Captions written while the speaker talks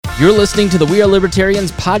You're listening to the We Are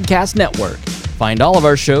Libertarians Podcast Network. Find all of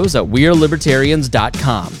our shows at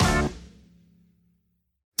wearelibertarians.com.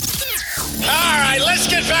 All right, let's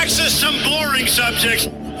get back to some boring subjects.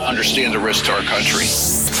 Understand the risk to our country.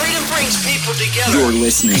 Freedom brings people together. You're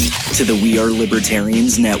listening to the We Are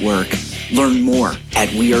Libertarians Network. Learn more at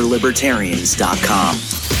wearelibertarians.com.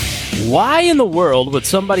 Why in the world would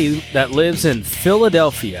somebody that lives in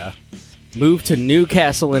Philadelphia move to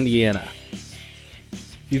Newcastle, Indiana?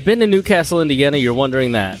 If you've been to Newcastle, Indiana, you're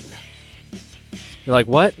wondering that. You're like,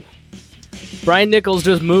 what? Brian Nichols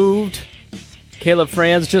just moved. Caleb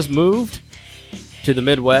Franz just moved to the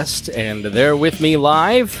Midwest, and they're with me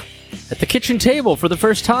live at the kitchen table for the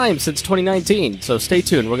first time since 2019. So stay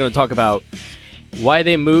tuned. We're going to talk about why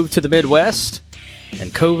they moved to the Midwest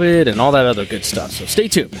and COVID and all that other good stuff. So stay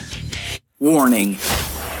tuned. Warning.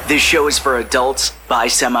 This show is for adults by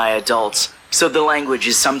semi-adults, so the language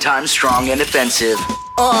is sometimes strong and offensive.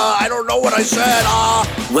 I don't know what I said.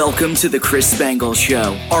 Welcome to the Chris Spangle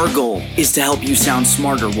Show. Our goal is to help you sound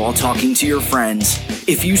smarter while talking to your friends.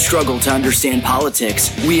 If you struggle to understand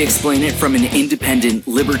politics, we explain it from an independent,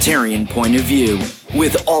 libertarian point of view.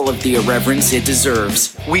 With all of the irreverence it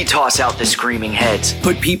deserves, we toss out the screaming heads,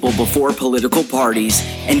 put people before political parties,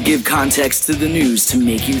 and give context to the news to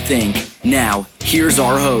make you think. Now, here's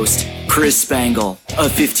our host, Chris Spangle, a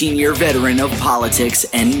 15-year veteran of politics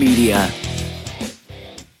and media.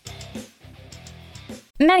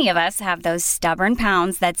 Many of us have those stubborn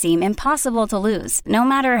pounds that seem impossible to lose, no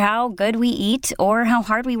matter how good we eat or how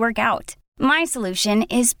hard we work out. My solution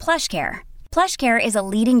is PlushCare. PlushCare is a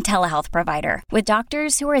leading telehealth provider with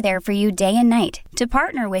doctors who are there for you day and night to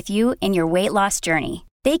partner with you in your weight loss journey.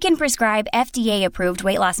 They can prescribe FDA-approved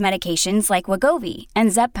weight loss medications like Wegovy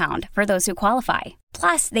and Zepbound for those who qualify.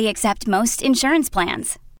 Plus, they accept most insurance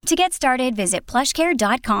plans. To get started, visit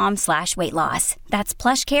plushcare.com/weightloss. That's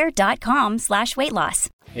plushcare.com/weightloss.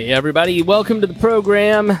 Hey, everybody. Welcome to the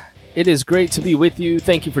program. It is great to be with you.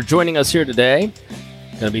 Thank you for joining us here today.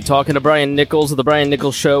 Going to be talking to Brian Nichols of The Brian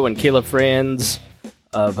Nichols Show and Caleb Franz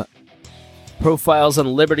of Profiles on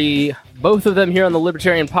Liberty. Both of them here on the We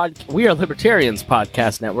Are Libertarians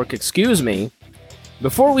Podcast Network. Excuse me.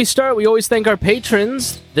 Before we start, we always thank our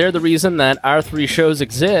patrons. They're the reason that our three shows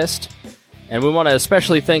exist. And we want to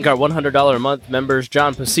especially thank our $100 a month members,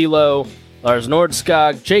 John Pasilo, Lars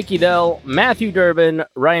Nordskog, Jake Edel, Matthew Durbin,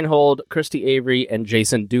 Ryan Hold, Christy Avery, and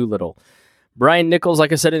Jason Doolittle. Brian Nichols,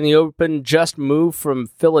 like I said in the open, just moved from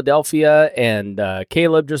Philadelphia, and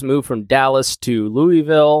Caleb just moved from Dallas to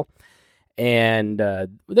Louisville. And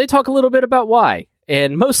they talk a little bit about why.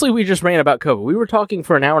 And mostly we just ran about COVID. We were talking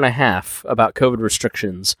for an hour and a half about COVID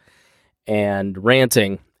restrictions and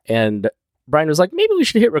ranting, and Brian was like, maybe we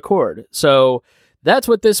should hit record. So that's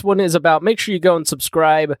what this one is about. Make sure you go and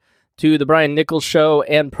subscribe to the Brian Nichols Show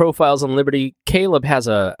and Profiles on Liberty. Caleb has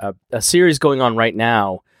a series going on right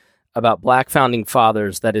now about Black Founding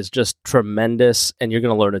Fathers that is just tremendous, and you're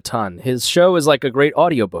going to learn a ton. His show is like a great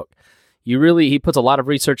audiobook. He puts a lot of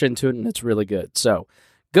research into it, and it's really good. So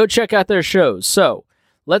go check out their shows. So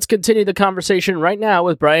let's continue the conversation right now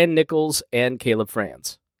with Brian Nichols and Caleb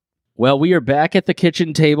Franz. Well, we are back at the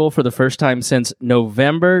kitchen table for the first time since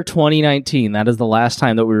November 2019. That is the last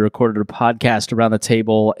time that we recorded a podcast around the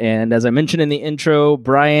table. And as I mentioned in the intro,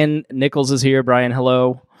 Brian Nichols is here. Brian,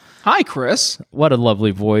 hello. Hi, Chris. What a lovely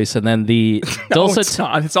voice. And then the dulcet... It's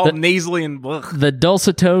not. It's all nasally and... Ugh. The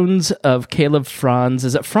dulcet tones of Caleb Franz.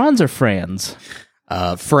 Is it Franz or Franz?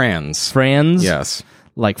 Franz. Franz? Yes.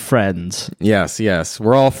 Like friends. Yes.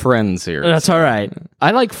 We're all friends here. That's all right.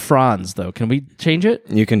 I like Franz, though. Can we change it?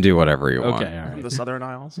 You can do whatever you want. Okay, all right. The Southern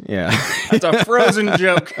Isles. Yeah. It's a Frozen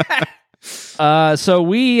joke. So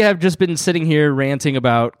we have just been sitting here ranting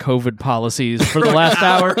about COVID policies for the last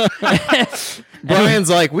hour. Brian's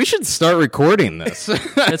like, we should start recording this.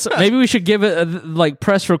 Maybe we should give it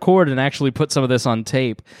press record and actually put some of this on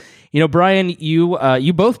tape. You know, Brian,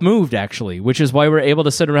 you both moved actually, which is why we're able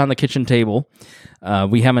to sit around the kitchen table.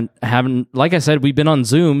 We haven't, like I said, we've been on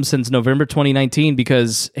Zoom since November 2019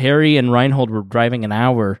 because Harry and Reinhold were driving an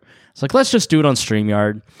hour. It's like, let's just do it on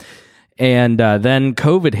StreamYard. And then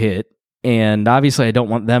COVID hit. And obviously, I don't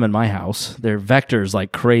want them in my house. They're vectors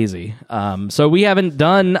like crazy. So we haven't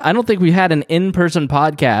done, I don't think we had an in-person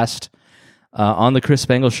podcast on the Chris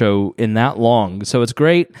Spangle Show in that long. So it's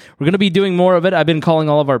great. We're going to be doing more of it. I've been calling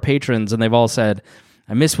all of our patrons, and they've all said,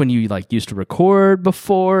 I miss when you used to record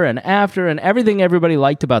before and after, and everything everybody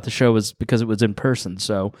liked about the show was because it was in person.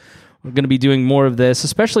 So we're going to be doing more of this,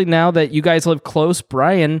 especially now that you guys live close.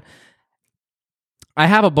 Brian, I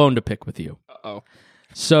have a bone to pick with you. Uh-oh.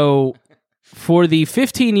 So for the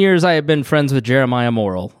 15 years I have been friends with Jeremiah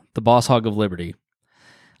Morrill, the boss hog of liberty,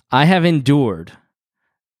 I have endured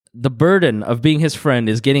the burden of being his friend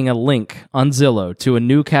is getting a link on Zillow to a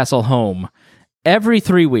Newcastle home every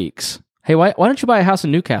 3 weeks. Hey, why don't you buy a house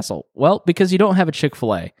in Newcastle? Well, because you don't have a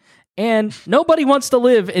Chick-fil-A. And nobody wants to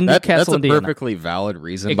live in Newcastle, Indiana. That's a perfectly valid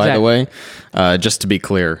reason, by the way. Just to be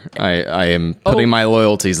clear, I am putting my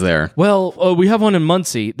loyalties there. Well, we have one in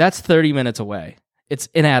Muncie. That's 30 minutes away. It's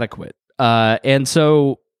inadequate. And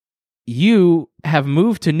so you have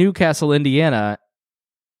moved to Newcastle, Indiana,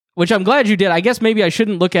 which I'm glad you did. I guess maybe I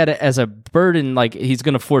shouldn't look at it as a burden, like he's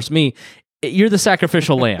going to force me. You're the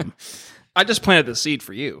sacrificial lamb. I just planted the seed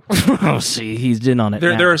for you. Oh, see, he's in on it.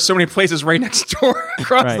 There are so many places right next door,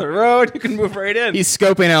 across the road. You can move right in. He's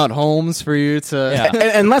scoping out homes for you to... Yeah.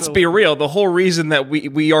 And let's be real, the whole reason that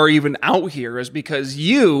we are even out here is because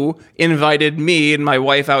you invited me and my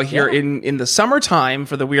wife out here in the summertime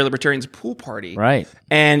for the We Are Libertarians pool party. Right.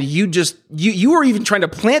 And you were even trying to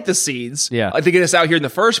plant the seeds to get us out here in the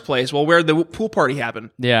first place. Well, where did the pool party happen?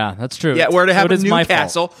 Yeah, that's true. Yeah, where did it happen? It is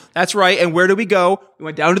Newcastle. That's right. And where did we go? We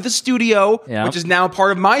went down to the studio, which is now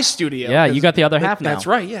part of my studio. Yeah, you got the other half now. That's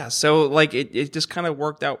right, yeah. So, like, it just kind of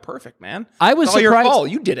worked out perfect, man. I was it's all surprised. your fault.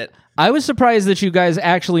 You did it. I was surprised that you guys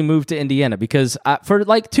actually moved to Indiana because for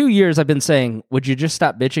like 2 years I've been saying, would you just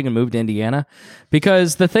stop bitching and move to Indiana?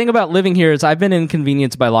 Because the thing about living here is I've been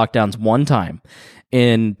inconvenienced by lockdowns one time.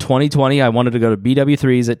 In 2020, I wanted to go to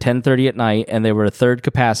BW3s at 10:30 at night, and they were a third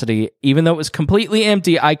capacity. Even though it was completely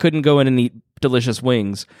empty, I couldn't go in and eat delicious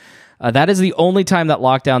wings. That is the only time that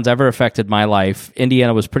lockdowns ever affected my life.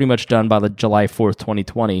 Indiana was pretty much done by the July 4th,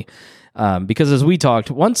 2020. Because as we talked,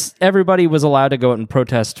 once everybody was allowed to go out and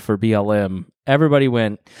protest for BLM, everybody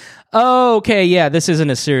went, oh, okay, yeah, this isn't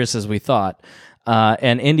as serious as we thought.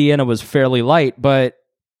 And Indiana was fairly light, but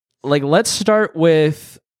like, let's start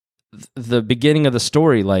with the beginning of the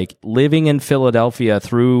story, like living in Philadelphia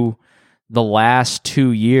through the last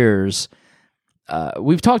 2 years.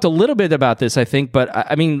 We've talked a little bit about this, I think, but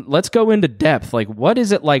I mean, let's go into depth. Like, what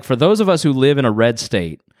is it like for those of us who live in a red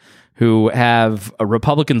state, who have a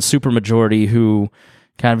Republican supermajority, who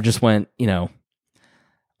kind of just went, all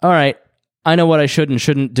right, I know what I should and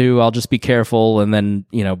shouldn't do. I'll just be careful. And then,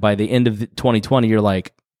 by the end of 2020, you're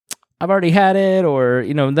like, I've already had it. Or,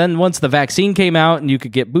 then once the vaccine came out and you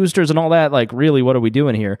could get boosters and all that, like, really, what are we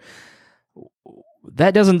doing here?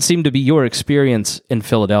 That doesn't seem to be your experience in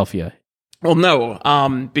Philadelphia. Well,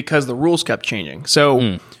 no, because the rules kept changing.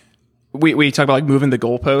 So we talk about like moving the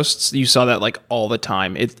goalposts. You saw that like all the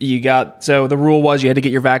time. So the rule was you had to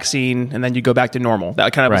get your vaccine and then you go back to normal.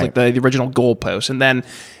 That kind of was like the original goalpost. And then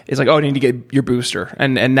it's like, oh, you need to get your booster.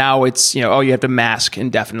 And now it's, you have to mask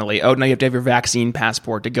indefinitely. Oh, now you have to have your vaccine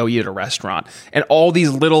passport to go eat at a restaurant. And all these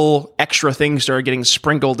little extra things started getting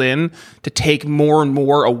sprinkled in to take more and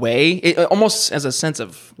more away, almost as a sense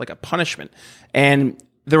of like a punishment. And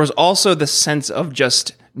there was also the sense of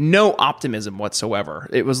just no optimism whatsoever.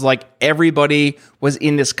 It was like everybody was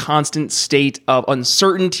in this constant state of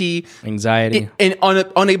uncertainty, anxiety, and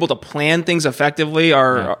unable to plan things effectively.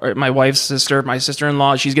 My wife's sister, my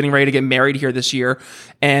sister-in-law, she's getting ready to get married here this year,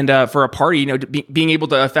 and for a party, being able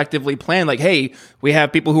to effectively plan, like, hey, we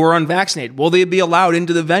have people who are unvaccinated. Will they be allowed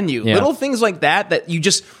into the venue? Yeah. Little things like that you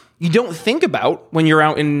don't think about when you're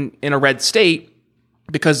out in a red state.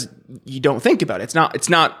 Because you don't think about it. It's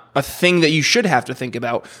not a thing that you should have to think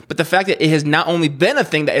about. But the fact that it has not only been a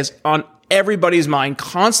thing that is on everybody's mind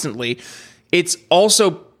constantly, it's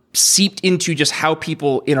also seeped into just how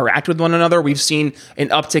people interact with one another. We've seen an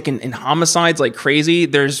uptick in homicides like crazy.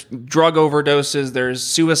 There's drug overdoses. There's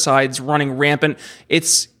suicides running rampant.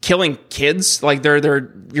 It's killing kids. Like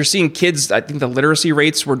you're seeing kids. I think the literacy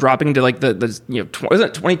rates were dropping to like was it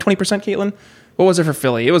 20%, Caitlin? What was it for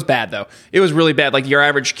Philly? It was bad, though. It was really bad. Like your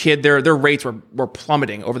average kid, their rates were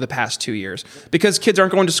plummeting over the past 2 years because kids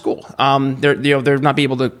aren't going to school. They're not being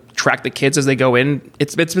able to track the kids as they go in.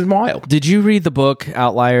 It's been wild. Did you read the book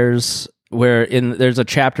Outliers, where there's a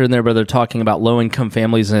chapter in there where they're talking about low income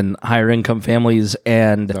families and higher income families,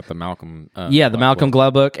 and the Malcolm, the Malcolm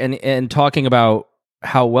Gladwell book, and talking about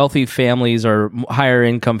how wealthy families or higher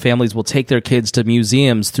income families will take their kids to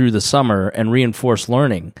museums through the summer and reinforce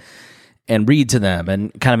learning. And read to them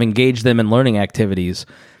and kind of engage them in learning activities.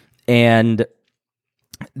 And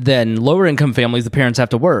then lower income families, the parents have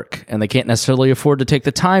to work and they can't necessarily afford to take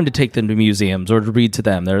the time to take them to museums or to read to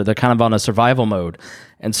them. They're kind of on a survival mode.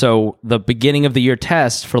 And so the beginning of the year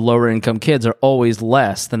tests for lower income kids are always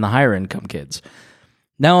less than the higher income kids.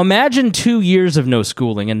 Now imagine 2 years of no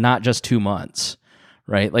schooling and not just 2 months,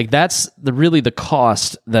 right? Like that's really the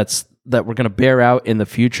cost that we're going to bear out in the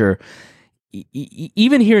future.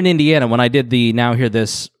 Even here in Indiana, when I did the Now Hear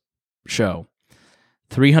This show,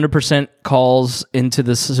 300% calls into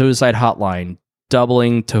the suicide hotline,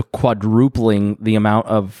 doubling to quadrupling the amount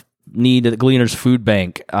of need at the Gleaners Food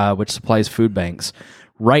Bank, which supplies food banks.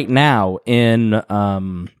 Right now in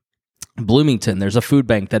Bloomington, there's a food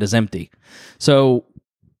bank that is empty. So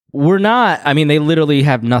we're not, I mean, they literally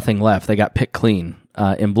have nothing left. They got picked clean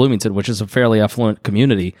in Bloomington, which is a fairly affluent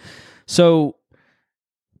community. So,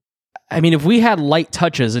 I mean, if we had light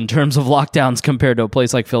touches in terms of lockdowns compared to a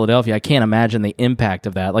place like Philadelphia, I can't imagine the impact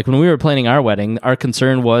of that. Like when we were planning our wedding, our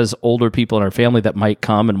concern was older people in our family that might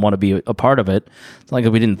come and want to be a part of it. It's like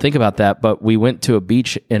we didn't think about that, but we went to a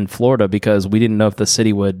beach in Florida because we didn't know if the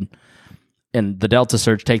city would, and the Delta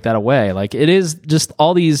surge, take that away. Like it is just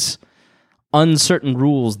all these uncertain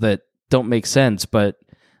rules that don't make sense. But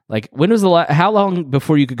like, when was how long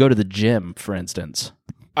before you could go to the gym, for instance?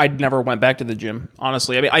 I never went back to the gym,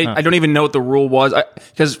 honestly. I mean, I don't even know what the rule was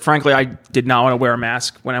because, frankly, I did not want to wear a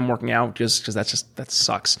mask when I'm working out, just because that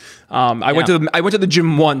sucks. I went to the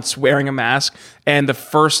gym once wearing a mask, and I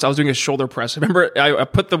was doing a shoulder press. I remember I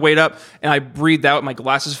put the weight up and I breathed out, my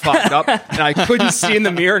glasses fogged up, and I couldn't see in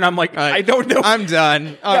the mirror, and I'm like, I don't know. I'm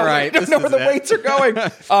done. All right, I don't know where the weights are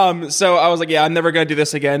going. So I was like, yeah, I'm never gonna do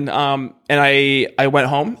this again. And I went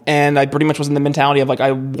home, and I pretty much was in the mentality of like,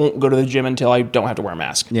 I won't go to the gym until I don't have to wear a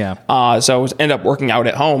mask. Yeah. So I ended up working out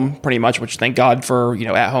at home pretty much, which thank God for,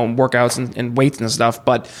 at home workouts and weights and stuff.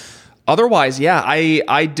 But otherwise, yeah,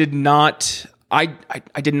 I did not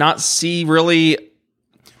see really,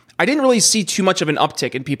 I didn't really see too much of an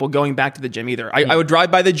uptick in people going back to the gym either. I would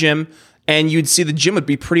drive by the gym and you'd see the gym would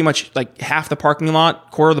be pretty much like half the parking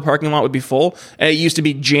lot, quarter of the parking lot would be full. And it used to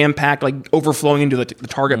be jam packed, like overflowing into the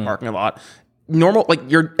Target parking lot. Normal,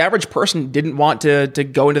 like your average person didn't want to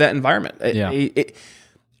go into that environment.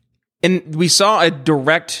 And we saw a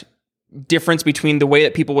direct difference between the way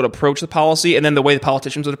that people would approach the policy and then the way the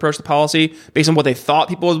politicians would approach the policy based on what they thought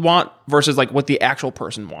people would want versus like what the actual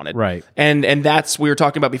person wanted. Right. And that's, we were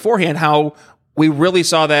talking about beforehand, how we really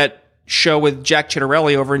saw that show with Jack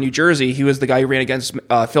Ciattarelli over in New Jersey. He was the guy who ran against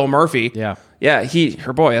Phil Murphy. Yeah. Yeah,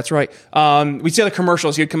 her boy, that's right. We'd see the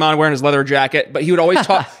commercials. He would come on wearing his leather jacket, but he would always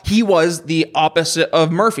talk. He was the opposite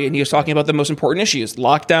of Murphy, and he was talking about the most important issues: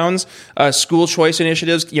 lockdowns, school choice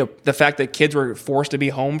initiatives. The fact that kids were forced to be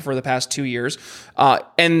home for the past 2 years,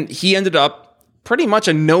 and he ended up pretty much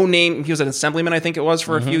a no-name. He was an assemblyman, I think it was,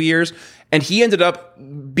 for a few years, and he ended up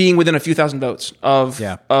being within a few thousand votes of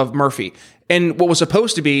Murphy. And what was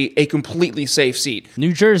supposed to be a completely safe seat.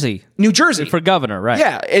 New Jersey. For governor, right.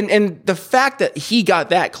 Yeah, and the fact that he got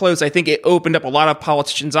that close, I think it opened up a lot of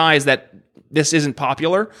politicians' eyes that this isn't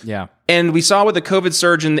popular. Yeah. And we saw with the COVID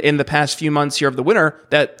surge in the past few months here of the winter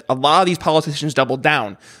that a lot of these politicians doubled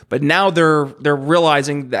down. But now they're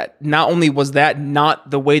realizing that not only was that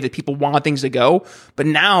not the way that people want things to go, but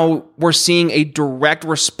now we're seeing a direct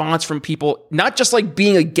response from people, not just like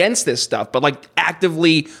being against this stuff, but like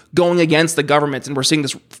actively going against the government. And we're seeing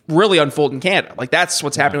this really unfold in Canada. Like that's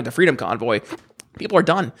what's happening with the Freedom Convoy. People are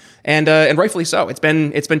done, and rightfully so. It's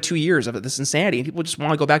been 2 years of this insanity, and people just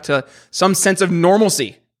want to go back to some sense of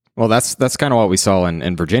normalcy. Well, that's kind of what we saw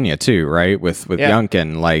in Virginia too, right? With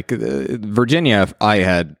Youngkin, like Virginia, I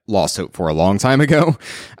had lost hope for a long time ago,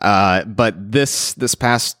 but this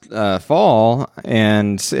past fall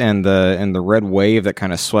and the red wave that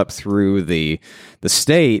kind of swept through the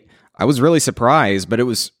state, I was really surprised, but it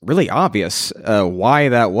was really obvious why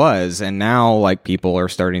that was, and now like people are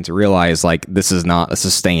starting to realize like this is not a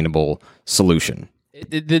sustainable solution.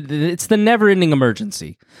 It's the never-ending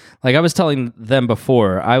emergency. Like I was telling them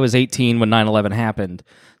before, I was 18 when 9/11 happened.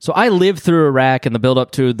 So I lived through Iraq and the build-up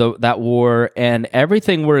to that war, and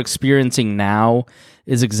everything we're experiencing now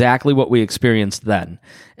is exactly what we experienced then,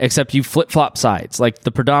 except you flip-flop sides. Like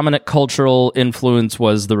the predominant cultural influence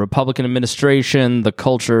was the Republican administration. The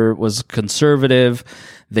culture was conservative.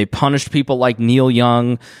 They punished people like Neil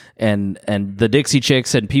Young and the Dixie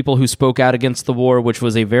Chicks and people who spoke out against the war, which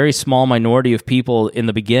was a very small minority of people in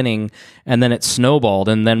the beginning, and then it snowballed,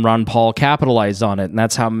 and then Ron Paul capitalized on it, and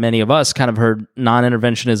that's how many of us kind of heard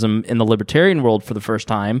non-interventionism in the libertarian world for the first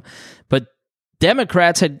time. But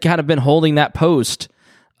Democrats had kind of been holding that post.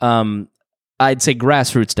 I'd say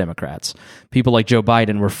grassroots Democrats. People like Joe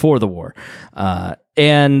Biden were for the war.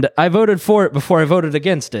 And I voted for it before I voted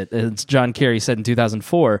against it, as John Kerry said in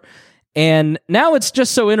 2004. And now it's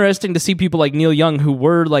just so interesting to see people like Neil Young, who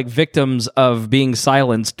were like victims of being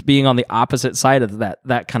silenced, being on the opposite side of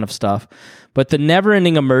that kind of stuff. But the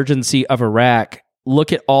never-ending emergency of Iraq,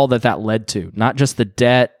 look at all that led to. Not just the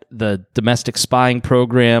debt, the domestic spying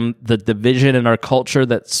program, the division in our culture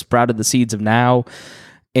that sprouted the seeds of now.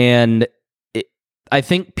 And I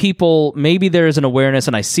think people, maybe there is an awareness,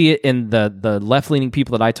 and I see it in the left-leaning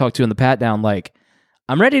people that I talk to in the pat-down, like,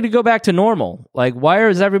 I'm ready to go back to normal. Like, why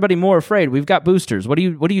is everybody more afraid? We've got boosters. What are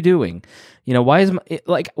you doing? You know, why is,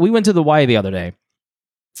 like, we went to the Y the other day,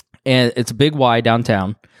 and it's a big Y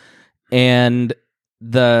downtown, and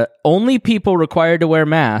the only people required to wear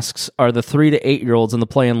masks are the 3 to 8-year-olds in the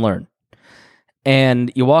Play and Learn.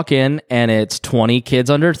 And you walk in, and it's 20 kids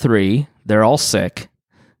under 3. They're all sick,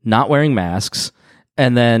 not wearing masks.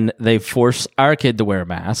 And then they force our kid to wear a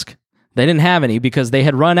mask. They didn't have any because they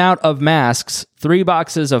had run out of masks, 3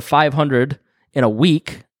 boxes of 500 in a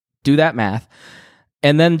week. Do that math.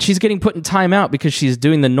 And then she's getting put in timeout because she's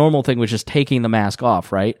doing the normal thing, which is taking the mask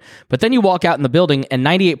off, right? But then you walk out in the building, and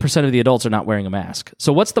 98% of the adults are not wearing a mask.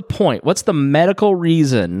 So what's the point? What's the medical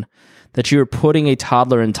reason that you're putting a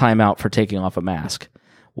toddler in timeout for taking off a mask?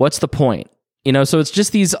 What's the point? You know, so it's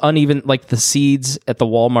just these uneven, like the seeds at the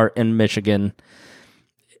Walmart in Michigan,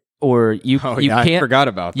 or you can't. I forgot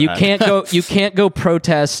about that. You can't go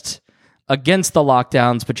protest against the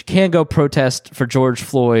lockdowns, but you can't go protest for George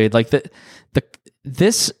Floyd. Like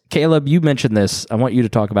this, Caleb, you mentioned this. I want you to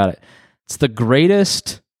talk about it. It's the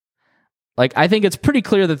greatest. Like, I think it's pretty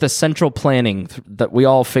clear that the central planning that we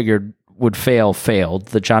all figured would failed.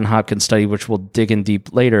 The John Hopkins study, which we'll dig in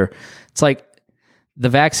deep later. It's like the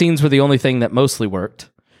vaccines were the only thing that mostly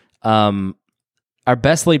worked. Our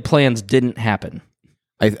best laid plans didn't happen.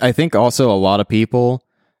 I think also a lot of people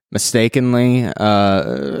mistakenly,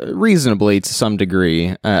 reasonably to some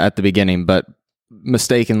degree at the beginning, but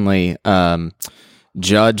mistakenly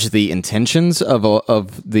judge the intentions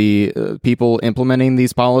of the people implementing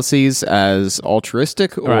these policies as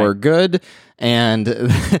altruistic or good, and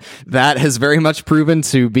that has very much proven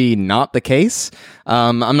to be not the case.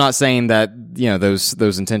 I'm not saying that, you know,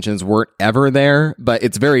 those intentions weren't ever there, but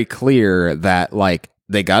it's very clear that, like,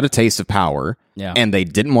 they got a taste of power, and they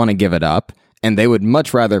didn't want to give it up. And they would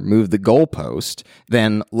much rather move the goalpost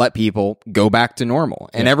than let people go back to normal.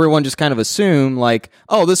 And everyone just kind of assume, like,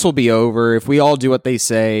 oh, this will be over. If we all do what they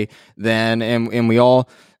say, then, and we all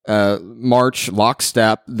march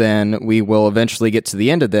lockstep, then we will eventually get to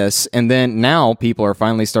the end of this. And then now people are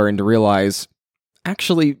finally starting to realize,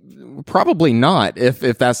 actually, probably not, if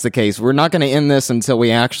that's the case. We're not going to end this until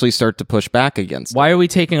we actually start to push back against it. Why are we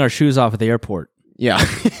taking our shoes off at the airport? Yeah.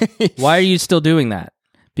 Why are you still doing that?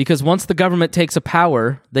 Because once the government takes a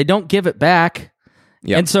power, they don't give it back.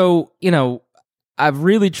 Yep. And so, you know, I've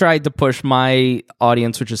really tried to push my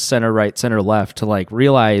audience, which is center right, center left, to like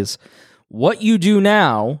realize what you do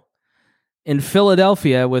now in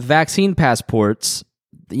Philadelphia with vaccine passports.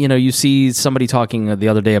 You know, you see somebody talking the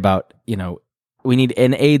other day about, you know, we need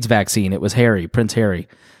an AIDS vaccine. It was Harry, Prince Harry.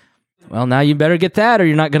 Well, now you better get that, or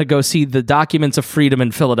you're not going to go see the Documents of Freedom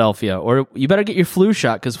in Philadelphia, or you better get your flu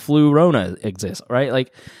shot because flu-rona exists, right?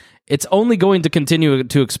 Like, it's only going to continue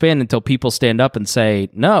to expand until people stand up and say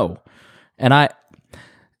no. And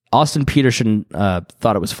Austin Peterson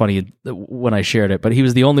thought it was funny when I shared it, but he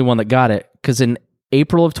was the only one that got it, because in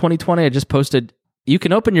April of 2020, I just posted, you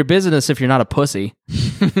can open your business if you're not a pussy.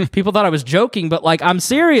 People thought I was joking, but like, I'm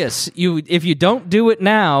serious. If you don't do it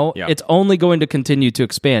now, it's only going to continue to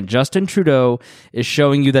expand. Justin Trudeau is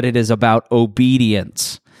showing you that it is about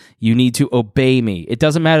obedience. You need to obey me. It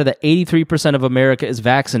doesn't matter that 83% of America is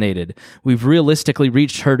vaccinated. We've realistically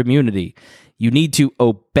reached herd immunity. You need to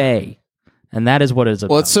obey. And that is what it is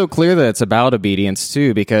about. Well, it's so clear that it's about obedience,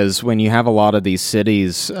 too, because when you have a lot of these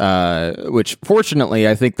cities, which fortunately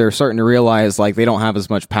I think they're starting to realize, like, they don't have as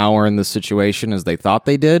much power in this situation as they thought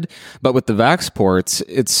they did. But with the Vaxports,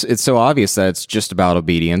 it's so obvious that it's just about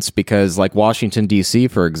obedience, because like Washington, D.C.,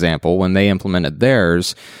 for example, when they implemented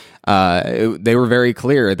theirs, they were very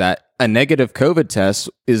clear that a negative COVID test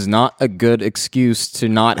is not a good excuse to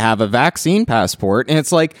not have a vaccine passport. And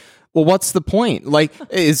it's like, well, what's the point? Like,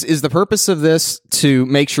 is the purpose of this to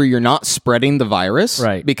make sure you're not spreading the virus?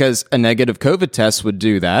 Right. Because a negative COVID test would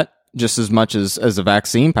do that just as much as a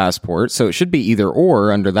vaccine passport. So it should be either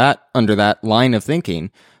or under that line of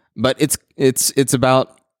thinking. But it's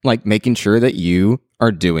about like making sure that you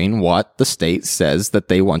are doing what the state says that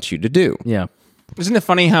they want you to do. Yeah. Isn't it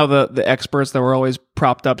funny how the experts that were always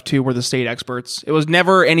propped up to were the state experts? It was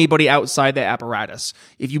never anybody outside the apparatus.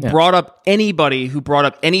 If you brought up anybody who brought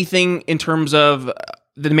up anything in terms of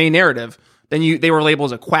the main narrative, then they were labeled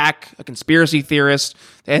as a quack, a conspiracy theorist,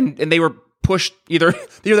 and they were pushed either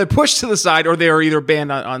pushed to the side, or they were either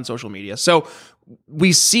banned on social media. So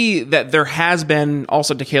we see that there has been,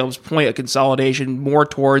 also to Caleb's point, a consolidation more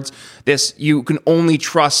towards this. You can only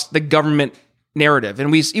trust the government narrative,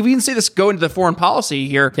 and we even see this go into the foreign policy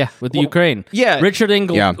here. Yeah, with Ukraine. Yeah, Richard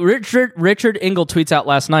Engel tweets out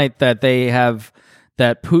last night that they have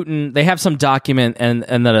that Putin, they have some document and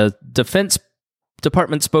that a Defense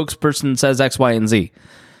Department spokesperson says X, Y, and Z.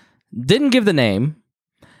 Didn't give the name.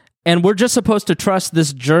 And we're just supposed to trust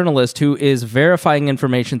this journalist who is verifying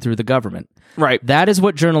information through the government. Right. That is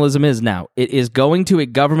what journalism is now. It is going to a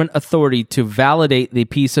government authority to validate the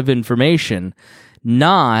piece of information,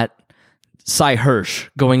 not Cy Hirsch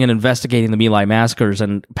going and investigating the My Lai massacres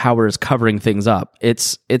and Power is covering things up.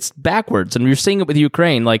 It's backwards. And you're seeing it with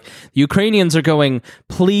Ukraine. Like, Ukrainians are going,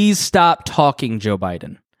 please stop talking, Joe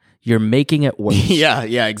Biden. You're making it worse. Yeah,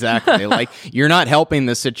 exactly. Like, you're not helping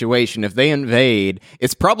the situation. If they invade,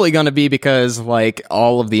 it's probably going to be because, like,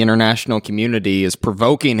 all of the international community is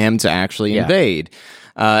provoking him to actually invade.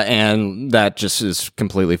 And that just is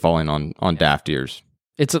completely falling on daft ears.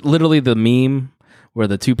 It's literally the meme where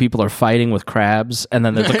the two people are fighting with crabs, and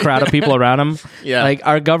then there's a crowd of people around them. Yeah. Like,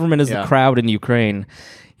 our government is the crowd in Ukraine.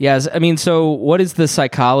 Yes, I mean, so what is the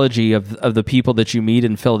psychology of the people that you meet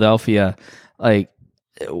in Philadelphia? Like,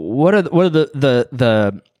 what are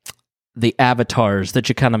the avatars that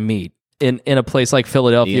you kind of meet in a place like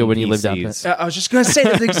Philadelphia when you lived out there? I was just going to say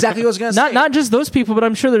that's exactly what I was going to say. Not just those people, but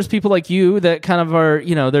I'm sure there's people like you that kind of are,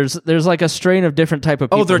 there's like a strain of different type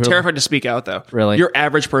of people. Oh, they're terrified to speak out, though. Really? Your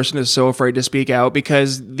average person is so afraid to speak out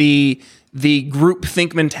because the group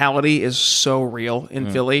think mentality is so real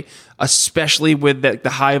in Philly, especially with the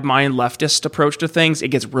hive mind leftist approach to things. It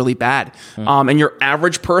gets really bad. And your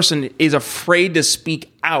average person is afraid to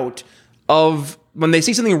speak out of when they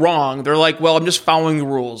see something wrong. They're like, well, I'm just following the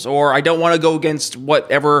rules, or I don't want to go against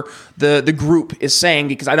whatever the group is saying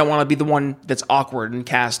because I don't want to be the one that's awkward and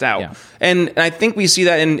cast out. Yeah. And I think we see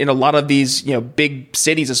that in a lot of these big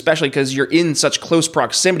cities, especially because you're in such close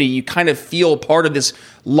proximity. You kind of feel part of this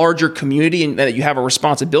larger community and that you have a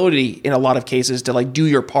responsibility in a lot of cases to like do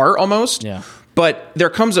your part almost. Yeah. But there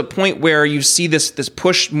comes a point where you see this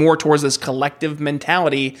push more towards this collective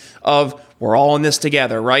mentality of we're all in this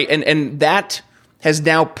together, right? And that has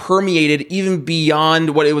now permeated even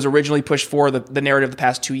beyond what it was originally pushed for, the narrative of the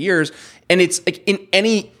past 2 years. And it's like in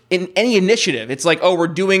any initiative, it's like, oh, we're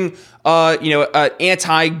doing an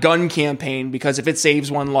anti-gun campaign because if it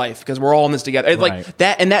saves one life, because we're all in this together. It's like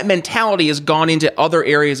that, and that mentality has gone into other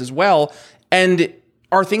areas as well. And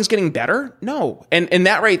are things getting better? No. And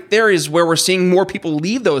that right there is where we're seeing more people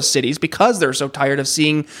leave those cities because they're so tired of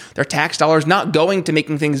seeing their tax dollars not going to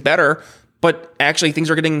making things better, but actually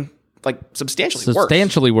things are getting like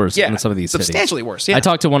substantially worse in some of these cities. Substantially worse, yeah. I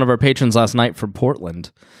talked to one of our patrons last night from Portland,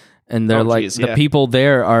 and they're the people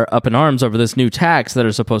there are up in arms over this new tax that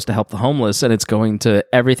are supposed to help the homeless, and it's going to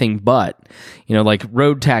everything but, like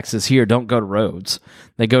road taxes here don't go to roads.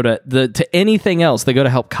 They go to anything else. They go to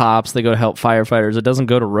help cops. They go to help firefighters. It doesn't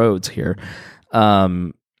go to roads here. People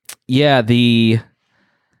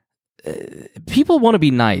want to be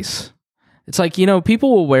nice. It's like,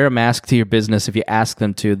 people will wear a mask to your business if you ask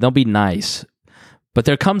them to. They'll be nice. But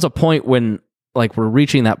there comes a point when, like, we're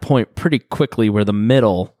reaching that point pretty quickly where the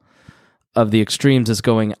middle of the extremes is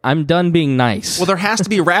going, I'm done being nice. Well, there has to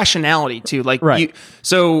be rationality, too. Like, right.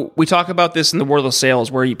 So we talk about this in the world of sales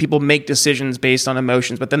where people make decisions based on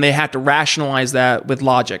emotions, but then they have to rationalize that with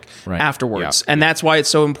logic afterwards. Yeah. And that's why it's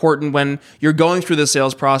so important when you're going through the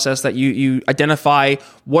sales process that you identify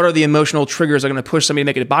what are the emotional triggers that are going to push somebody to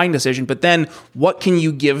make a buying decision, but then what can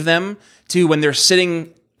you give them to when they're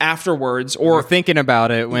sitting afterwards or thinking about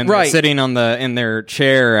it when they're sitting in their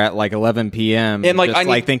chair at like 11 p.m. and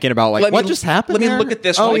like thinking about like what just happened. Let me look at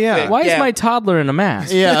this. Oh really yeah, quick. Why is my toddler in a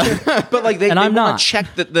mask? Yeah, but like they want to check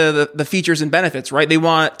the features and benefits, right? They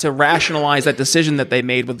want to rationalize that decision that they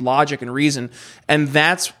made with logic and reason, and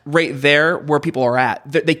that's right there where people are at.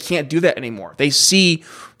 They can't do that anymore. They see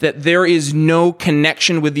that there is no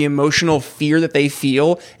connection with the emotional fear that they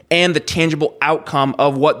feel and the tangible outcome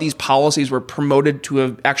of what these policies were promoted to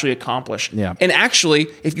have actually accomplished. Yeah. And actually,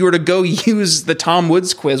 if you were to go use the Tom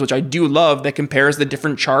Woods quiz, which I do love, that compares the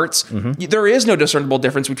different charts, there is no discernible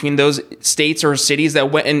difference between those states or cities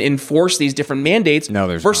that went and enforced these different mandates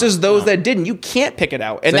versus those that didn't. You can't pick it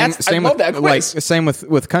out. And I love that quiz. Like, same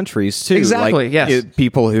with countries, too. Exactly, yes.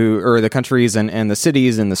 People or the countries and the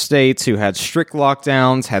cities and the states who had strict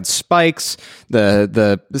lockdowns, had spikes,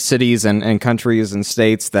 the cities and countries and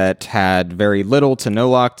states that had very little to no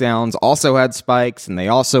lockdowns also had spikes, and they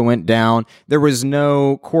also went down. There was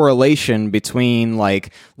no correlation between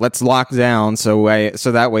like, let's lock down so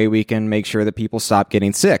that way we can make sure that people stop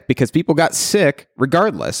getting sick, because people got sick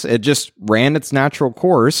regardless. It just ran its natural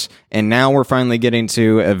course, and now we're finally getting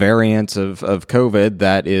to a variant of COVID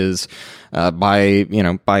that is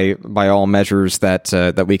by all measures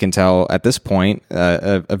that we can tell at this point,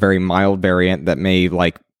 a very mild variant that may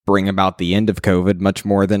like bring about the end of COVID much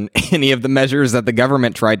more than any of the measures that the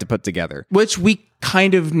government tried to put together. Which we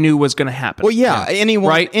kind of knew was going to happen. Well, yeah,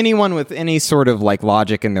 anyone with any sort of like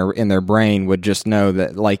logic in their brain would just know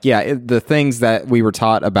that, like, the things that we were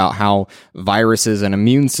taught about how viruses and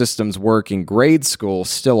immune systems work in grade school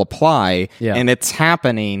still apply, and it's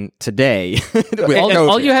happening today.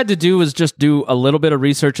 All you had to do was just do a little bit of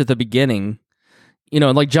research at the beginning. You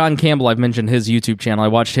know, like John Campbell, I've mentioned his YouTube channel. I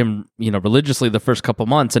watched him, religiously the first couple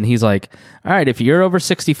months, and he's like, all right, if you're over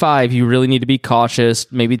 65, you really need to be cautious,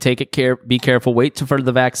 maybe be careful, wait for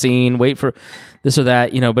the vaccine, wait for this or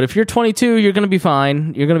that, but if you're 22, you're going to be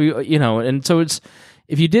fine. You're going to be, and so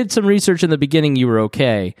if you did some research in the beginning, you were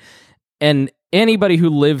okay. And anybody who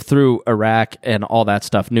lived through Iraq and all that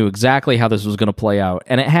stuff knew exactly how this was going to play out,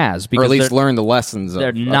 and it has. Because or at least learn the lessons.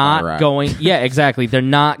 They're not Iraq. going. Yeah, exactly. They're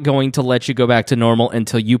not going to let you go back to normal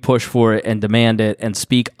until you push for it and demand it and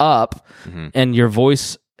speak up, and your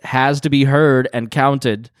voice has to be heard and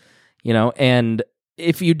counted. And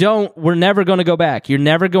if you don't, we're never going to go back. You're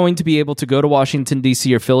never going to be able to go to Washington,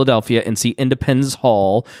 D.C. or Philadelphia and see Independence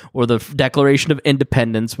Hall or the Declaration of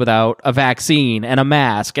Independence without a vaccine and a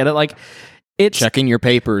mask and it's checking your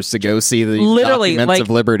papers to go see the literally documents of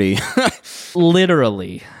liberty.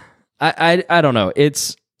 Literally. I don't know.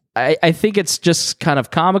 I think it's just kind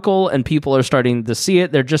of comical, and people are starting to see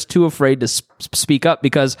it. They're just too afraid to speak up,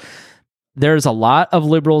 because there's a lot of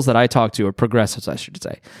liberals that I talk to, or progressives, I should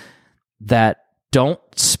say, that don't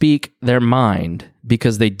speak their mind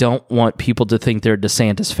because they don't want people to think they're a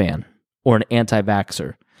DeSantis fan or an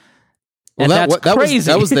anti-vaxxer. Well, and that's crazy.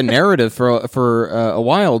 That was the narrative for a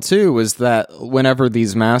while too. Was that whenever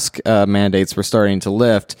these mask mandates were starting to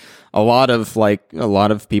lift, a lot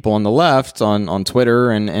of people on the left on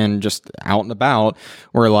Twitter and just out and about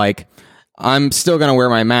were like, I'm still going to wear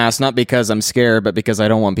my mask, not because I'm scared, but because I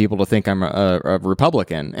don't want people to think I'm a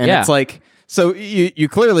Republican. And it's like, so you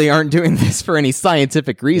clearly aren't doing this for any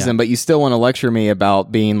scientific reason, but you still want to lecture me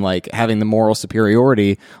about being like having the moral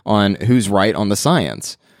superiority on who's right on the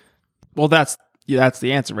science. Well, that's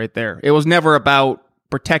the answer right there. It was never about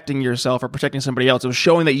protecting yourself or protecting somebody else. It was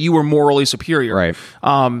showing that you were morally superior. Right.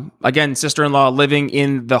 Again, sister-in-law living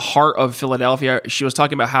in the heart of Philadelphia, she was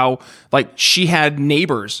talking about how she had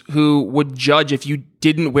neighbors who would judge if you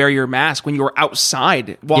didn't wear your mask when you were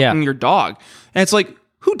outside walking your dog. And it's like,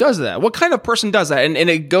 who does that? What kind of person does that? And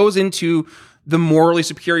it goes into the morally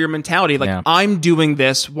superior mentality. I'm doing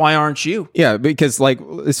this. Why aren't you? Yeah, because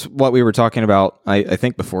it's what we were talking about, I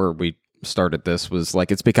think before we started this, was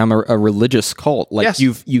it's become a religious cult. Yes.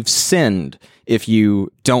 You've sinned if you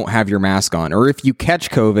don't have your mask on, or if you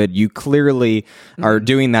catch COVID, you clearly are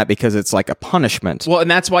doing that because it's like a punishment. Well, and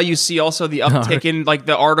that's why you see also the uptick in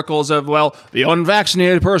the articles of, the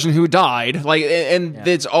unvaccinated person who died,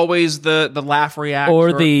 it's always the laugh reaction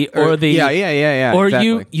or the or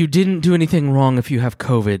exactly. you didn't do anything wrong if you have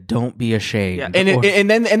COVID, don't be ashamed. Yeah. And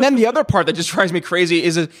then the other part that just drives me crazy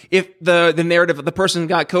is if the narrative of the person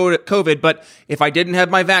got COVID, but if I didn't have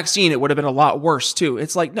my vaccine, it would have been a lot worse too.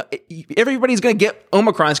 It's like, no, everybody's going to get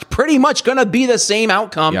Omicron. It's pretty much going to be the same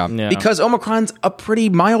outcome because Omicron's a pretty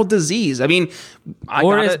mild disease. I mean,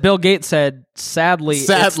 as Bill Gates said, sadly,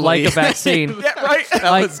 it's like a vaccine. Yeah, right.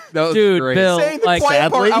 That was dude, great. Bill, saying the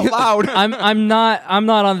quiet part out loud. I'm not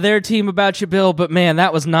on their team about you, Bill, but man,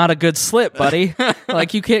 that was not a good slip, buddy.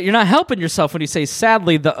 You're not helping yourself when you say,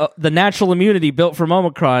 sadly, the natural immunity built from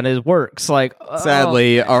Omicron works.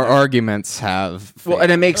 Sadly, our arguments have failed. Well,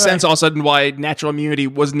 and it makes sense all of a sudden why natural immunity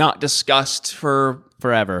was not discussed for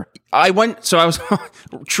forever. I was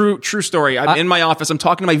true story. I'm in my office. I'm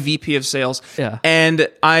talking to my VP of sales. Yeah. And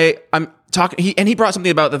I'm talking. He brought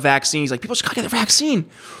something about the vaccine. He's like, people just gotta get the vaccine.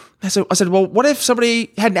 I said, well, what if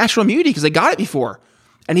somebody had natural immunity because they got it before?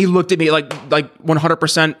 And he looked at me like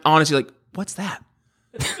 100% honestly, like, what's that?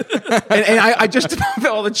 and I just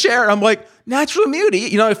fell on the chair. And I'm like, natural immunity.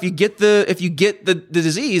 If you get the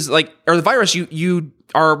disease or the virus, you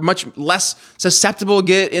are much less susceptible to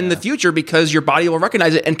get in the future because your body will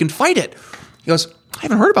recognize it and can fight it. He goes, I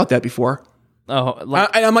haven't heard about that before. Oh,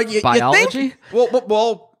 and I'm like, biology? You think?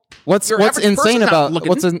 Well. What's insane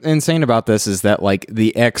about this is that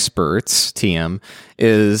the experts, TM,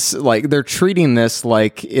 is they're treating this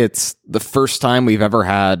like it's the first time we've ever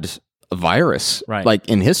had a virus, right?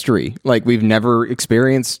 In history, we've never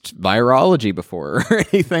experienced virology before or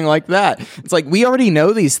anything like that. It's we already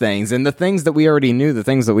know these things, and the things that we already knew, the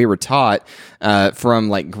things that we were taught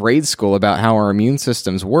from grade school about how our immune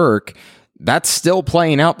systems work, that's still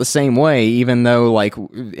playing out the same way, even though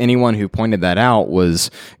anyone who pointed that out was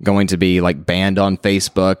going to be banned on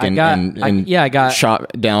Facebook and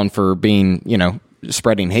shot down for being,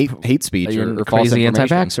 spreading hate speech You're or false crazy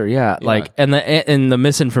information. anti-vaxxer, yeah. Like, and the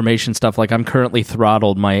misinformation stuff. Like, I'm currently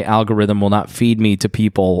throttled. My algorithm will not feed me to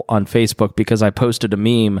people on Facebook because I posted a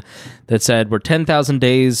meme that said, "We're 10,000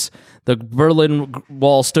 days. The Berlin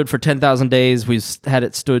Wall stood for 10,000 days. We've had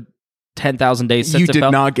it stood 10,000 days since You it did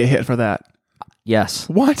fell." not get hit for that. Yes,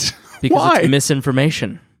 What? because Why? it's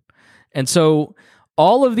misinformation. And so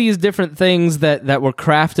all of these different things that were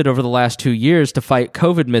crafted over the last 2 years to fight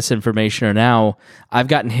COVID misinformation are now, I've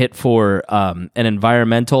gotten hit for an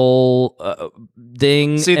environmental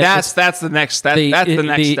ding. See, And that's the next step. That's the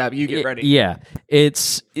next step. You get ready. Yeah.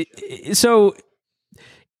 So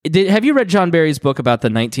have you read John Barry's book about the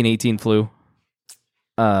 1918 flu?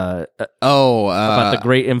 About the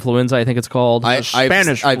Great Influenza, I think it's called.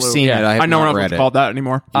 Spanish I've flu. seen it. I have know not we're read not it. called that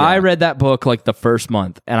anymore. I read that book like the first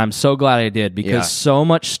month, and I'm so glad I did because so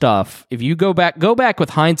much stuff. If you go back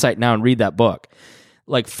with hindsight now and read that book,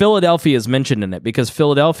 like Philadelphia is mentioned in it because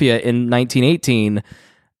Philadelphia in 1918,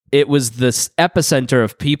 it was this epicenter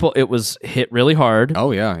of people. It was hit really hard.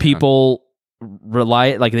 Oh yeah, People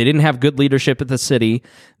they didn't have good leadership at the city.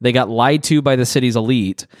 They got lied to by the city's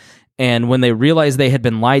elite. And when they realized they had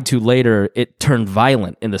been lied to later, it turned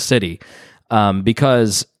violent in the city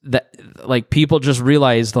because people just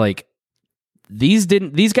realized like these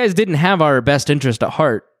guys didn't have our best interest at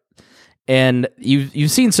heart. And you've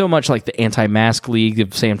seen so much like the Anti-Mask League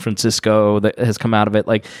of San Francisco that has come out of it.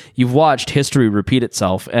 Like you've watched history repeat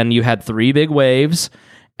itself, and you had 3 big waves,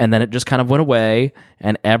 and then it just kind of went away.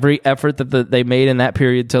 And every effort that they made in that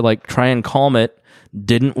period to like try and calm it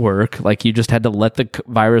didn't work. Like you just had to let the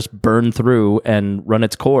virus burn through and run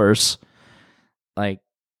its course. Like,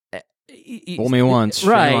 fool me once,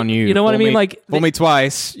 right? shame on you. You know what I mean? Me, like fool me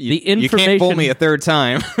twice. You can't fool information- me a third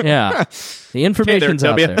time. Yeah, the information's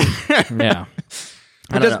out there. Yeah.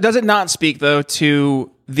 Does it not speak though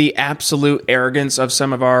to the absolute arrogance of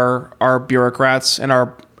some of our bureaucrats and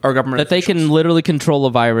our government That they officials? can literally control a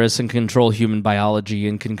virus and control human biology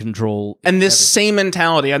and can control. And this same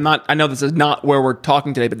mentality, I know this is not where we're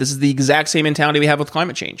talking today, but this is the exact same mentality we have with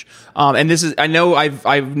climate change. And this is, I know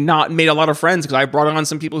I've not made a lot of friends because I brought on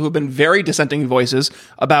some people who have been very dissenting voices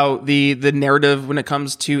about the narrative when it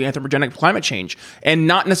comes to anthropogenic climate change, and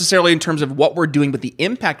not necessarily in terms of what we're doing, but the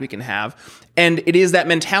impact we can have. And it is that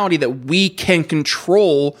mentality that we can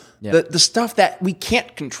control the stuff that we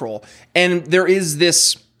can't control. And there is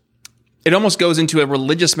this, it almost goes into a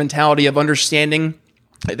religious mentality of understanding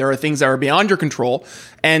that there are things that are beyond your control,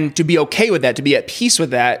 and to be okay with that, to be at peace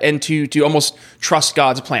with that, and to almost trust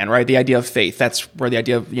God's plan, right? The idea of faith. That's where the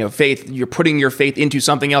idea of, faith, you're putting your faith into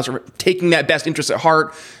something else or taking that best interest at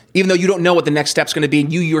heart, even though you don't know what the next step's going to be,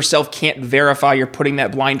 and you yourself can't verify, you're putting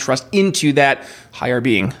that blind trust into that higher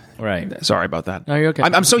being. Right. Sorry about that. No, you're okay.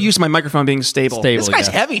 I'm so used to my microphone being stable. This guy's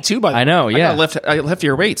heavy too, by the way. I know, yeah. I gotta lift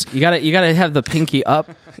your weights. You gotta have the pinky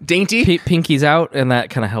up, Dainty. pinky's out, and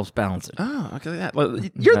that kind of helps balance it. Oh, okay. That. Well,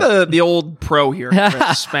 you're the old pro here,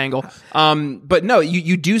 Chris Spangle. But no,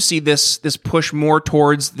 you do see this push more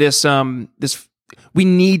towards this this. We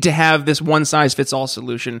need to have this one size fits all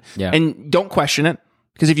solution, and don't question it.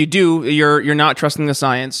 Because if you do, you're not trusting the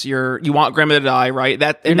science. You want grandma to die, right?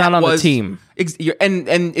 You're not on the team.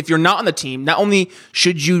 And if you're not on the team, not only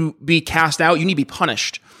should you be cast out, you need to be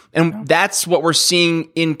punished. And that's what we're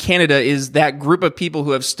seeing in Canada, is that group of people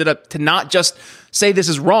who have stood up to not just say this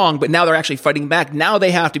is wrong, but now they're actually fighting back. Now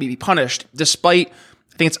they have to be punished, despite,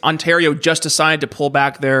 I think it's Ontario just decided to pull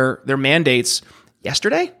back their mandates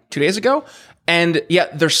yesterday, 2 days ago. And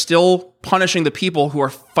yet they're still punishing the people who are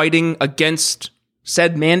fighting against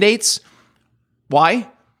said mandates. Why?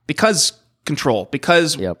 Because control.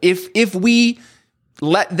 Because if we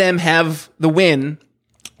let them have the win,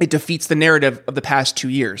 it defeats the narrative of the past 2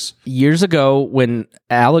 years. Years ago, when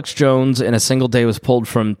Alex Jones in a single day was pulled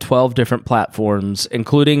from 12 different platforms,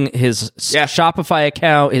 including his Shopify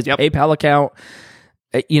account, his PayPal account,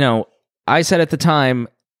 I said at the time,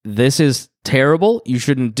 this is terrible. You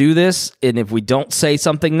shouldn't do this. And if we don't say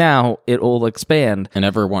something now, it will expand. And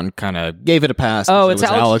everyone kind of gave it a pass. Oh, it's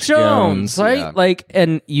Alex Jones, right? Yeah. Like,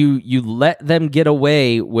 and you let them get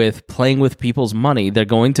away with playing with people's money. They're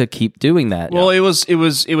going to keep doing that. Well, it was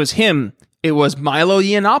him. It was Milo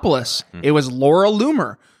Yiannopoulos. It was Laura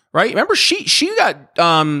Loomer. Right? Remember, she got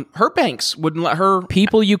her banks wouldn't let her.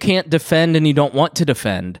 People you can't defend and you don't want to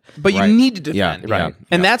defend, but you need to defend. Yeah, right?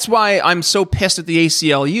 And that's why I'm so pissed at the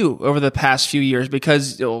ACLU over the past few years,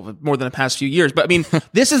 because more than the past few years. But I mean,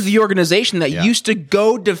 this is the organization that used to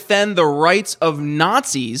go defend the rights of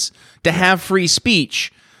Nazis to have free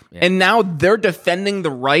speech. And now they're defending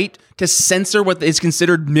the right to censor what is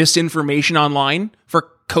considered misinformation online for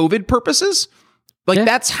COVID purposes. Like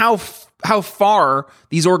that's how how far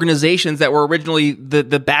these organizations that were originally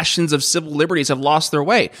the bastions of civil liberties have lost their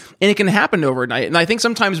way. And it can happen overnight. And I think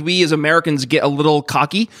sometimes we as Americans get a little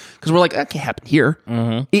cocky because we're like, that can't happen here.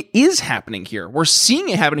 Mm-hmm. It is happening here. We're seeing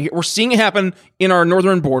it happen here. We're seeing it happen in our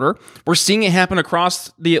northern border. We're seeing it happen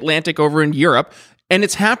across the Atlantic over in Europe. And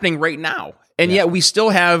it's happening right now. And yet we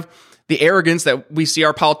still have the arrogance that we see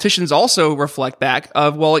our politicians also reflect back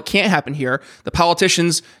of, well, it can't happen here. The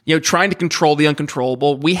politicians, trying to control the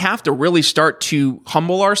uncontrollable. We have to really start to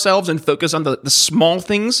humble ourselves and focus on the small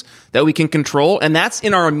things that we can control. And that's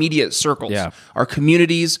in our immediate circles, our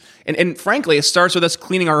communities. And frankly, it starts with us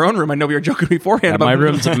cleaning our own room. I know we were joking beforehand about my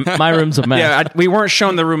room's a mess. Yeah, we weren't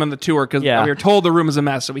shown the room on the tour because we were told the room is a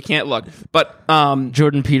mess, so we can't look. But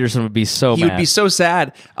Jordan Peterson would be so mad. He would be so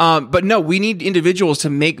sad. But no, we need individuals to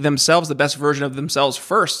make themselves the best version of themselves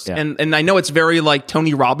first. Yeah. And I know it's very like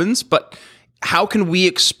Tony Robbins, but how can we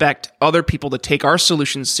expect other people to take our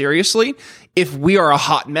solutions seriously if we are a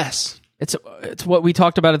hot mess? It's what we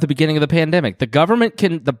talked about at the beginning of the pandemic.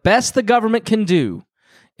 The best the government can do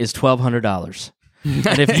is $1,200.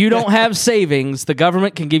 And if you don't have savings, the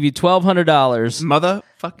government can give you $1,200.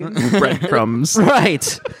 Motherfucking breadcrumbs.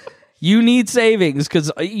 Right. You need savings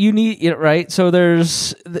because you need it, right? So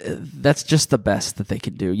that's just the best that they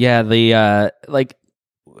can do. Yeah, when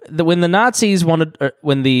the Nazis wanted,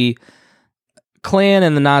 when the Klan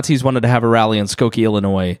and the Nazis wanted to have a rally in Skokie,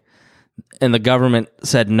 Illinois, and the government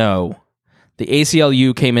said no, the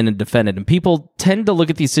ACLU came in and defended. And people tend to look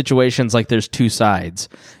at these situations like there's two sides.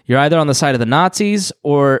 You're either on the side of the Nazis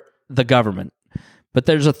or the government. But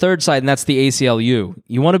there's a third side, and that's the ACLU.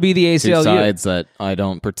 You want to be the ACLU. Two sides that I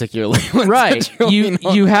don't particularly want right. to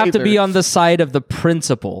You have to be on the side of the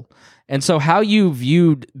principle. And so how you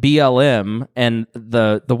viewed BLM and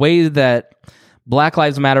the way that Black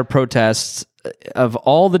Lives Matter protests of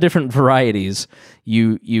all the different varieties,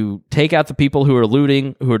 you take out the people who are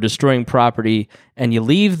looting, who are destroying property, and you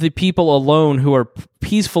leave the people alone who are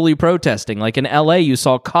peacefully protesting. Like in LA, you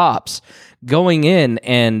saw cops going in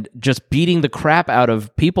and just beating the crap out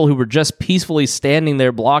of people who were just peacefully standing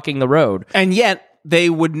there blocking the road. And yet they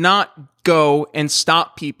would not go and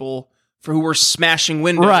stop people who were smashing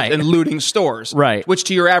windows and looting stores. Right. Which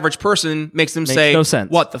to your average person makes them say, no sense.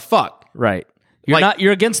 What the fuck? Right.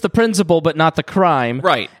 You're against the principle, but not the crime.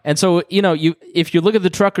 Right. And so, if you look at the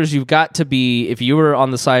truckers, you've got to be, if you were on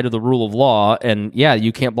the side of the rule of law, and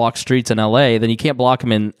you can't block streets in LA, then you can't block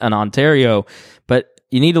them in Ontario. But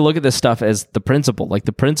you need to look at this stuff as the principle, like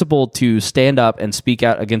the principle to stand up and speak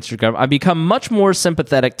out against your government. I've become much more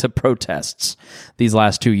sympathetic to protests these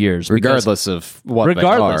last 2 years. Regardless of what they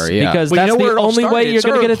are. Yeah. Because that's the only way you're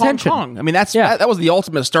going to get attention. Hong Kong. I mean, that was the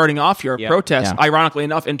ultimate starting off here of protest, ironically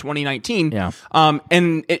enough, in 2019. Yeah.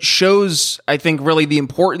 And it shows, I think, really the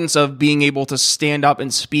importance of being able to stand up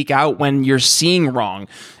and speak out when you're seeing wrong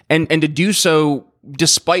and to do so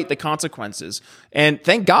despite the consequences. And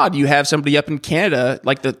thank God you have somebody up in Canada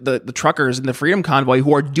like the truckers and the Freedom Convoy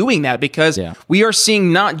who are doing that, because we are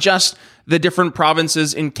seeing not just the different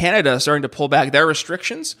provinces in Canada starting to pull back their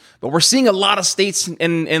restrictions, but we're seeing a lot of states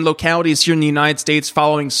and localities here in the United States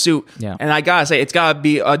following suit. Yeah. And I gotta say, it's gotta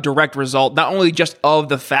be a direct result, not only just of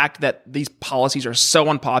the fact that these policies are so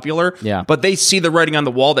unpopular, but they see the writing on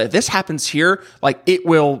the wall that if this happens here, like it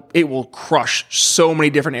will crush so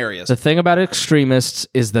many different areas. The thing about extremists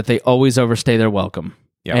is that they always overstay their welcome.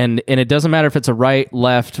 Yep. And it doesn't matter if it's a right,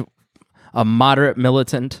 left, a moderate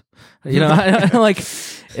militant, like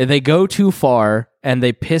they go too far and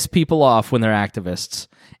they piss people off when they're activists.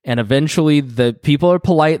 And eventually the people are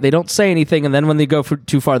polite. They don't say anything. And then when they go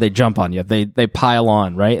too far, they jump on you. They pile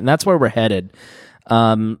on, right? And that's where we're headed.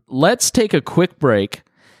 Let's take a quick break.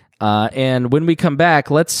 And when we come back,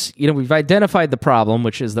 we've identified the problem,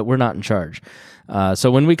 which is that we're not in charge.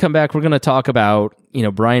 So when we come back, we're going to talk about,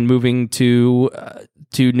 Brian moving to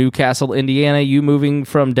Newcastle, Indiana, you moving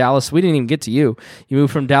from Dallas. We didn't even get to you. You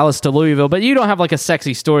moved from Dallas to Louisville, but you don't have like a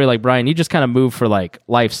sexy story like Brian. You just kind of moved for like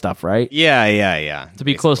life stuff, right? Yeah. To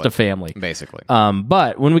be close to family. Basically.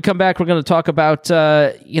 But when we come back, we're going to talk about,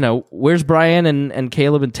 where's Brian and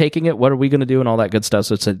Caleb and taking it? What are we going to do and all that good stuff.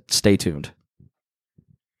 So stay tuned.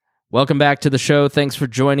 Welcome back to the show. Thanks for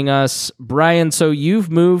joining us. Brian, so you've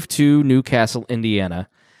moved to Newcastle, Indiana.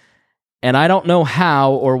 And I don't know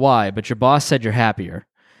how or why, but your boss said you're happier.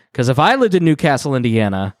 Because if I lived in Newcastle,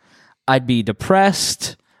 Indiana, I'd be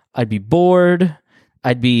depressed, I'd be bored,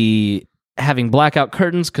 I'd be having blackout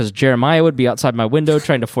curtains because Jeremiah would be outside my window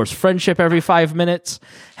trying to force friendship every 5 minutes.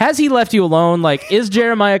 Has he left you alone? Like, is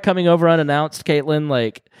Jeremiah coming over unannounced, Caitlin?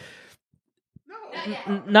 Like,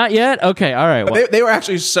 Not yet? Okay, all right. Well, They were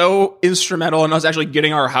actually so instrumental in us actually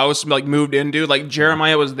getting our house like moved into. Like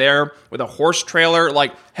Jeremiah was there with a horse trailer,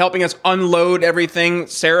 like helping us unload everything.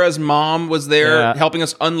 Sarah's mom was there helping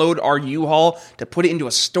us unload our U-Haul to put it into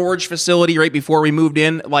a storage facility right before we moved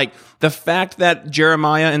in. Like the fact that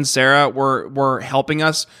Jeremiah and Sarah were helping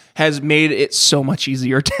us has made it so much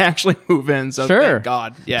easier to actually move in. So thank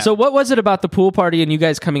God. Yeah. So what was it about the pool party and you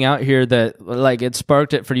guys coming out here that like it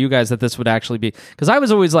sparked it for you guys that this would actually be? Because I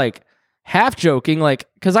was always like half joking, like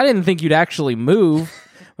because I didn't think you'd actually move.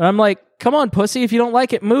 But I'm like, come on, pussy, if you don't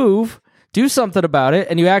like it, move. Do something about it,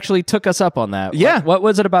 and you actually took us up on that. Yeah. What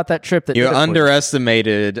was it about that trip that You did it for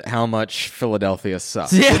underestimated how much Philadelphia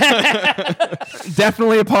sucks.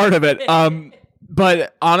 Definitely a part of it.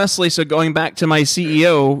 But honestly, so going back to my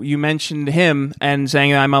CEO, you mentioned him and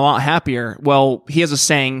saying I'm a lot happier. Well, he has a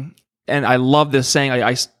saying, and I love this saying.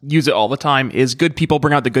 I use it all the time, is good people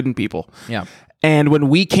bring out the good in people. Yeah. And when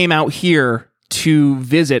we came out here to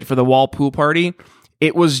visit for the Wall Pool Party,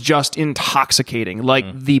 it was just intoxicating,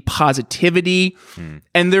 like the positivity.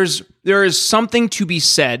 And there is something to be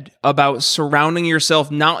said about surrounding yourself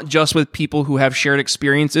not just with people who have shared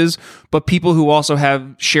experiences, but people who also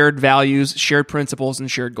have shared values, shared principles, and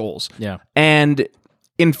shared goals. Yeah. And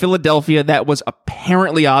in Philadelphia, that was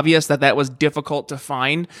apparently obvious that was difficult to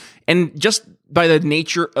find. And just by the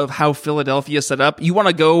nature of how Philadelphia is set up, you want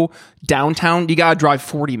to go downtown, you got to drive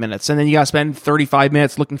 40 minutes and then you got to spend 35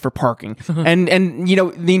 minutes looking for parking. and you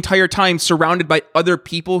know, the entire time surrounded by other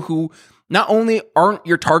people who not only aren't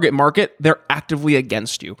your target market, they're actively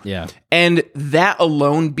against you. Yeah. And that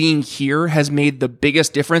alone being here has made the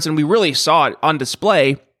biggest difference. And we really saw it on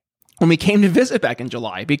display when we came to visit back in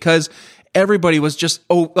July, because everybody was just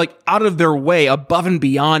out of their way, above and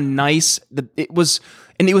beyond nice. It was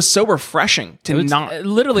so refreshing to not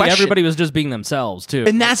literally question. Everybody was just being themselves too.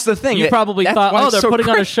 And that's the thing. You probably thought, oh, they're putting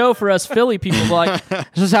on a show for us Philly people. Like,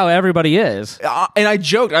 this is how everybody is. And I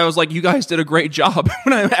joked, I was like, you guys did a great job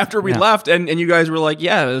after we left, and you guys were like,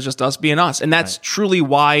 yeah, it was just us being us. And that's truly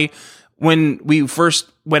why when we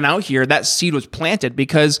first went out here, that seed was planted,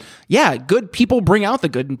 because good people bring out the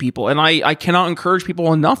good in people. And I cannot encourage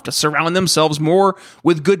people enough to surround themselves more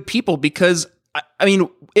with good people, because I mean,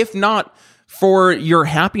 if not for your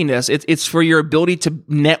happiness, it's for your ability to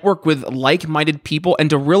network with like-minded people and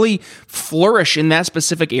to really flourish in that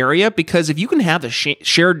specific area. Because if you can have the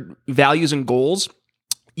shared values and goals,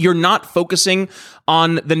 you're not focusing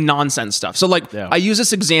on the nonsense stuff. So I use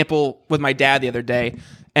this example with my dad the other day,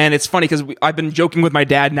 and it's funny because I've been joking with my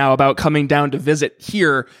dad now about coming down to visit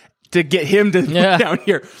here to get him to come down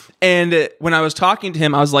here. And when I was talking to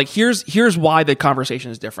him, I was like, here's why the conversation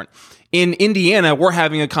is different. In Indiana, we're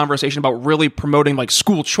having a conversation about really promoting like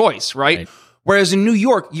school choice, right? Whereas in New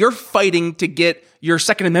York, you're fighting to get your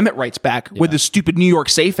Second Amendment rights back with the stupid New York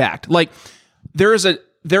SAFE Act. Like there is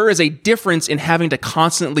a difference in having to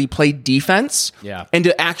constantly play defense and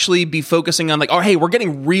to actually be focusing on like, oh, hey, we're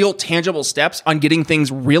getting real tangible steps on getting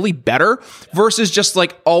things really better versus just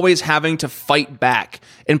like always having to fight back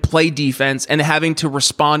and play defense and having to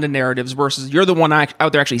respond to narratives versus you're the one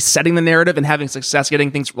out there actually setting the narrative and having success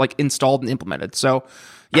getting things like installed and implemented. So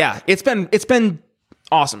it's been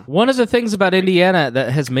awesome. One of the things about Indiana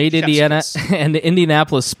that has made Indiana and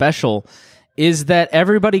Indianapolis special is that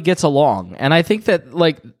everybody gets along. And I think that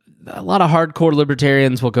like a lot of hardcore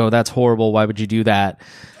libertarians will go, that's horrible, why would you do that?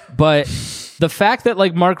 But the fact that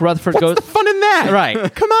like Mark Rutherford goes, the fun in that?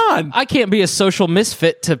 Right. Come on. I can't be a social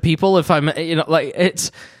misfit to people if I'm, like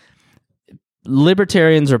it's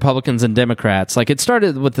libertarians, Republicans, and Democrats. Like it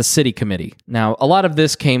started with the city committee. Now, a lot of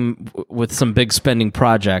this came with some big spending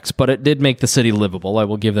projects, but it did make the city livable. I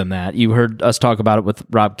will give them that. You heard us talk about it with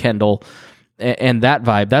Rob Kendall and that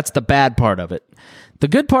vibe. That's the bad part of it. The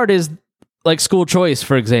good part is like school choice,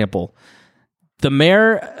 for example. The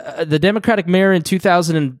mayor, the Democratic mayor in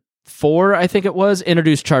 2004, I think it was,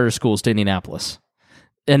 introduced charter schools to Indianapolis.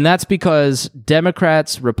 And that's because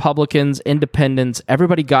Democrats, Republicans, independents,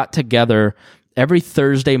 everybody got together every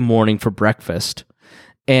Thursday morning for breakfast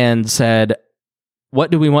and said,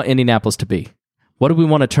 what do we want Indianapolis to be? What do we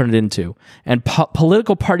want to turn it into? And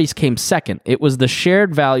political parties came second. It was the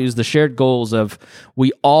shared values, the shared goals of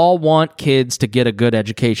we all want kids to get a good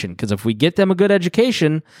education. Because if we get them a good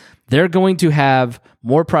education, they're going to have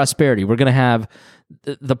more prosperity. We're going to have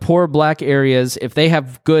the poor black areas. If they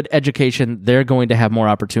have good education, they're going to have more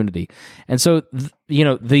opportunity. And so,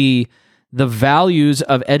 the values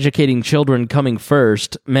of educating children coming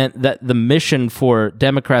first meant that the mission for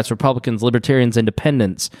Democrats, Republicans, Libertarians,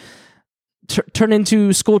 Independents turn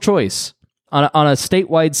into school choice on a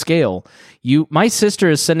statewide scale. My sister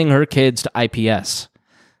is sending her kids to IPS.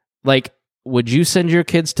 Like would you send your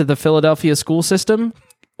kids to the Philadelphia school system,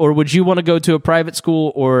 or would you want to go to a private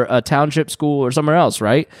school or a township school or somewhere else,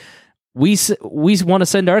 right? We want to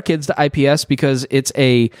send our kids to IPS because it's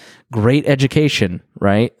a great education,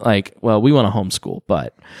 right? Like, well, we want to homeschool,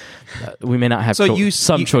 but we may not have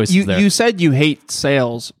some choices there. You said you hate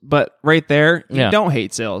sales, but right there, you don't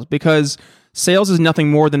hate sales, because sales is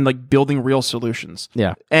nothing more than like building real solutions.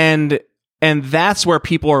 Yeah. And that's where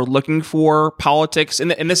people are looking for politics.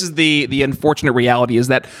 And this is the unfortunate reality, is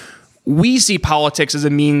that we see politics as a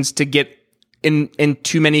means to get, in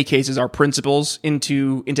too many cases, our principles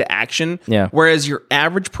into action. Yeah. Whereas your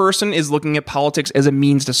average person is looking at politics as a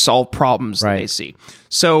means to solve problems that they see.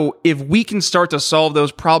 So if we can start to solve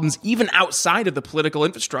those problems even outside of the political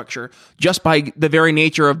infrastructure, just by the very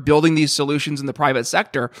nature of building these solutions in the private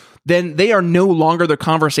sector, then they are no longer the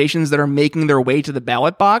conversations that are making their way to the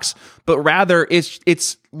ballot box, but rather it's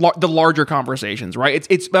the larger conversations, right?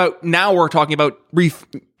 It's about, now we're talking about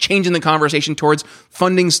changing the conversation towards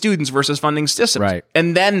funding students versus funding systems. Right.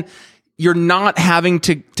 And then you're not having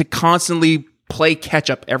to constantly play catch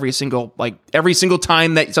up every single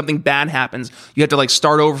time that something bad happens. You have to like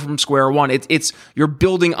start over from square one. It's you're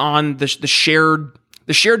building on the shared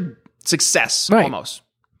success, right, almost.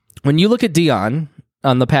 When you look at Dion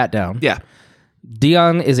on the pat down,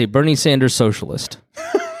 Dion is a Bernie Sanders socialist.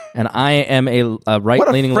 And I am a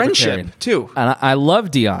right-leaning libertarian too. And I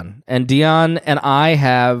love Dion. And Dion and I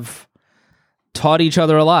have taught each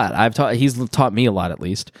other a lot. He's taught me a lot, at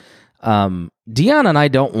least. Dion and I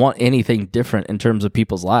don't want anything different in terms of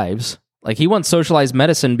people's lives. Like, he wants socialized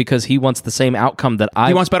medicine because he wants the same outcome that I.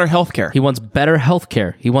 He wants better healthcare. He wants better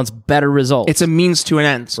healthcare. He wants better results. It's a means to an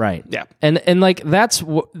end. Right. Yeah. And like that's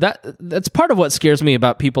part of what scares me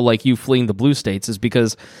about people like you fleeing the blue states, is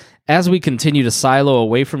because as we continue to silo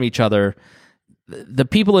away from each other, the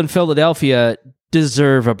people in Philadelphia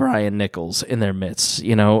deserve a Brian Nichols in their midst,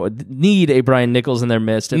 need a Brian Nichols in their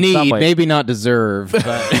midst. Maybe not deserve,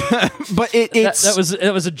 but but it's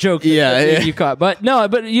that was a joke. Yeah, you caught, but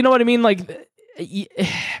you know what I mean. Like,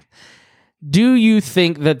 do you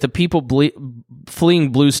think that the people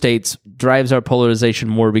fleeing blue states drives our polarization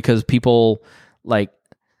more because people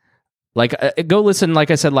go listen,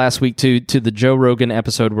 like I said last week, to the Joe Rogan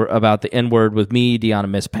episode about the N-word with me, Deanna,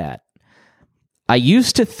 Miss Pat. I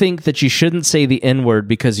used to think that you shouldn't say the N-word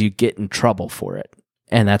because you get in trouble for it.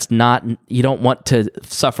 And you don't want to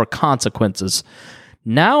suffer consequences.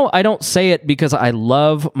 Now I don't say it because I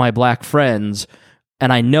love my black friends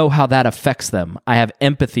and I know how that affects them. I have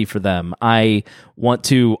empathy for them. I want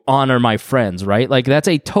to honor my friends, right? Like, that's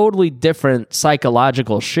a totally different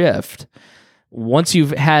psychological shift. Once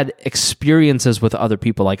you've had experiences with other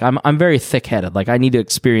people, like I'm very thick-headed. Like, I need to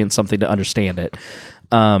experience something to understand it.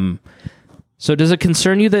 So does it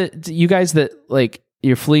concern you that you guys that like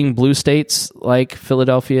you're fleeing blue states like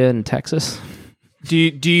Philadelphia and Texas? Do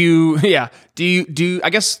you I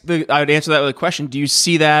guess I would answer that with a question. Do you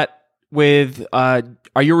see that with are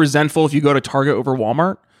you resentful if you go to Target over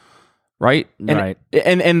Walmart? Right? Right.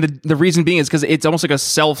 And the reason being is because it's almost like a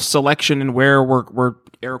self-selection in where we're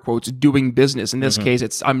air quotes doing business. In this case,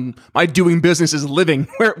 it's my doing business is living.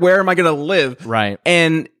 Where am I going to live? Right.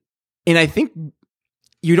 And I think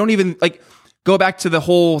you don't even like go back to the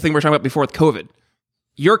whole thing we were talking about before with COVID.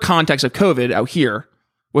 Your context of COVID out here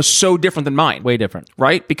was so different than mine. Way different.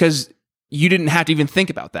 Right? Because you didn't have to even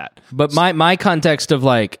think about that. But my context of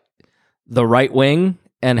like the right wing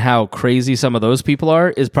and how crazy some of those people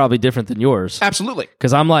are is probably different than yours. Absolutely.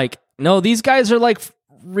 Because I'm like, no, these guys are like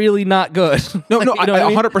really not good. No, like,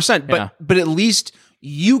 I 100%. But at least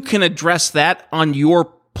you can address that on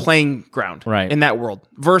your playing ground, right, in that world.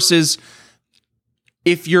 Versus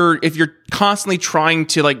if you're constantly trying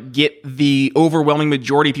to like get the overwhelming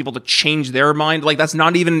majority of people to change their mind, like that's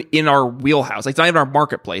not even in our wheelhouse. Like, it's not even our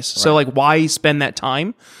marketplace. Right. So like, why spend that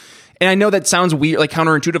time? And I know that sounds weird, like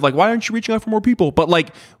counterintuitive, like, why aren't you reaching out for more people? But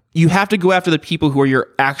like, you have to go after the people who are your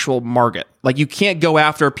actual market. Like, you can't go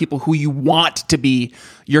after people who you want to be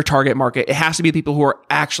your target market. It has to be the people who are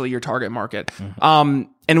actually your target market. Mm-hmm.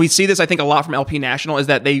 And we see this, I think, a lot from LP National, is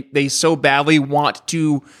that they so badly want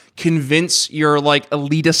to convince your like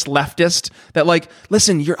elitist leftist that like,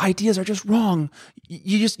 listen, your ideas are just wrong.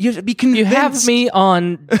 You have to be convinced. You have me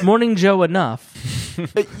on Morning Joe enough.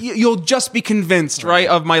 You'll just be convinced, right,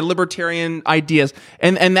 of my libertarian ideas.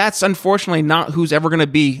 And that's unfortunately not who's ever going to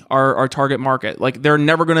be our target market. Like, they're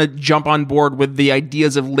never going to jump on board with the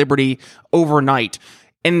ideas of liberty overnight.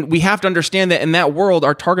 And we have to understand that in that world,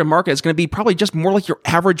 our target market is going to be probably just more like your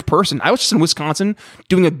average person. I was just in Wisconsin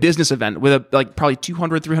doing a business event with probably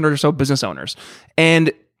 200, 300 or so business owners.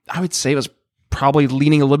 And I would say it was probably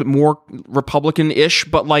leaning a little bit more Republican-ish,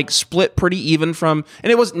 but like split pretty even from,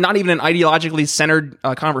 and it was not even an ideologically centered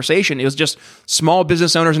conversation. It was just small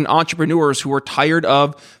business owners and entrepreneurs who were tired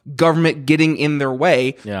of government getting in their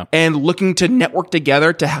way and looking to network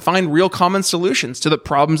together to find real common solutions to the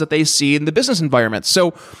problems that they see in the business environment.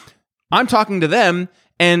 So I'm talking to them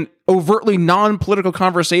and overtly non-political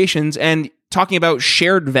conversations and talking about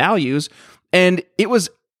shared values. And it was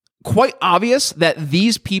quite obvious that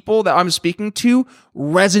these people that I'm speaking to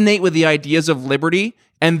resonate with the ideas of liberty,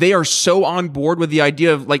 and they are so on board with the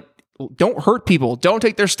idea of like, don't hurt people, don't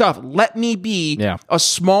take their stuff. Let me be a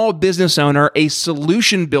small business owner, a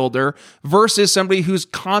solution builder, versus somebody who's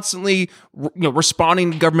constantly,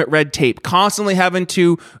 responding to government red tape, constantly having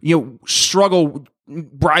to, struggle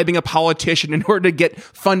bribing a politician in order to get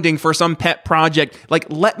funding for some pet project. Like,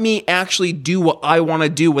 let me actually do what I want to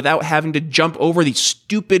do without having to jump over these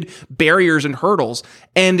stupid barriers and hurdles.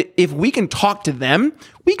 And if we can talk to them,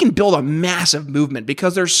 we can build a massive movement,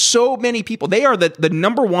 because there's so many people. They are the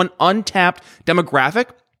number one untapped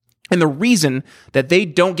demographic. And the reason that they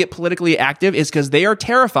don't get politically active is because they are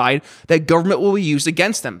terrified that government will be used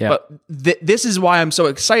against them. But this is why I'm so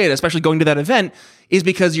excited, especially going to that event, is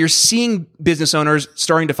because you're seeing business owners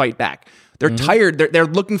starting to fight back. They're tired. They're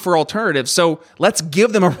looking for alternatives. So let's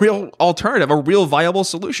give them a real alternative, a real viable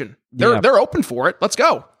solution. They're open for it. Let's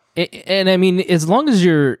go. And I mean, as long as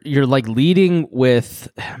you're like leading with,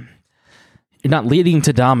 you're not leading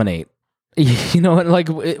to dominate. Like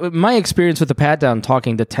my experience with the Pat Down,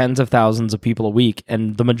 talking to tens of thousands of people a week,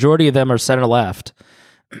 and the majority of them are center left.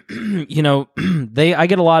 I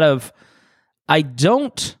get a lot of, I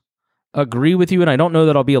don't agree with you, and I don't know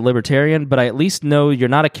that I'll be a libertarian, but I at least know you're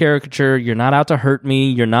not a caricature. You're not out to hurt me.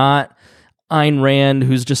 You're not Ayn Rand,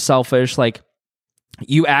 who's just selfish. Like,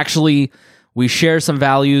 you actually, we share some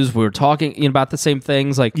values. We're talking about the same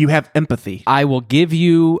things. Like, you have empathy. I will give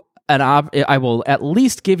you I will at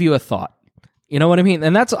least give you a thought. You know what I mean?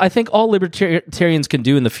 And that's, I think, all libertarians can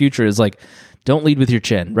do in the future is like, don't lead with your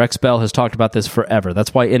chin. Rex Bell has talked about this forever.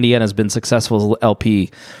 That's why Indiana has been successful as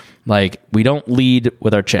LP. Like, we don't lead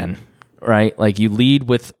with our chin, right? Like, you lead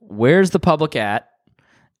with where's the public at,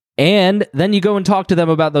 and then you go and talk to them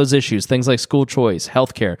about those issues, things like school choice,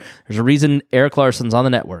 healthcare. There's a reason Eric Larson's on the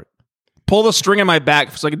network. Pull the string on my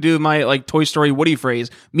back so I can do my like Toy Story Woody phrase.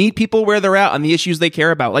 Meet people where they're at on the issues they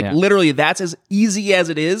care about. Like, literally, that's as easy as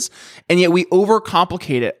it is. And yet we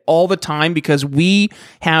overcomplicate it all the time because we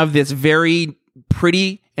have this very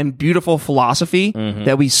pretty and beautiful philosophy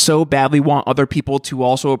that we so badly want other people to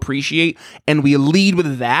also appreciate. And we lead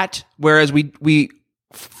with that, whereas we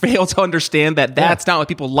fail to understand that that's not what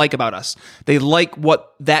people like about us. They like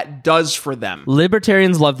what that does for them.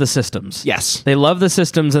 Libertarians love the systems. Yes. They love the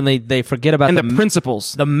systems, and they forget about the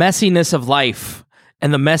principles. The messiness of life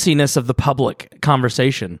and the messiness of the public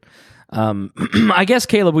conversation. I guess,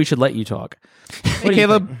 Caleb, we should let you talk. Hey,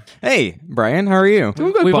 Caleb. Hey, Brian, how are you?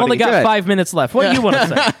 Doing good, We've buddy. only got Good. 5 minutes left. What do you want to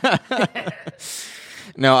say?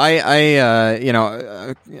 No, I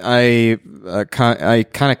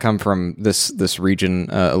kind of come from this region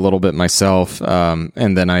a little bit myself,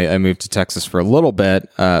 and then I moved to Texas for a little bit.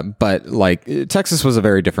 But like, Texas was a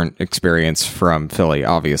very different experience from Philly,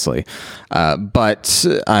 obviously. But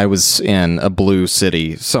I was in a blue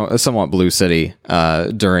city, a somewhat blue city,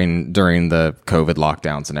 during the COVID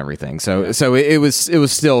lockdowns and everything. So it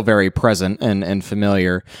was still very present and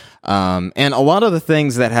familiar. And a lot of the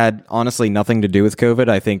things that had honestly nothing to do with COVID,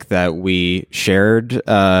 I think that we shared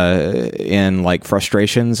in like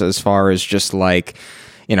frustrations, as far as just like,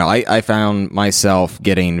 I found myself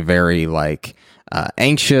getting very like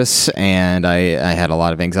anxious, and I had a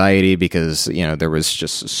lot of anxiety because there was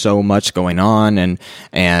just so much going on,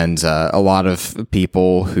 and a lot of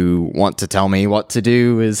people who want to tell me what to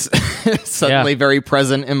do is suddenly very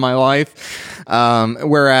present in my life.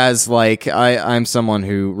 Whereas like I'm someone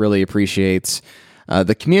who really appreciates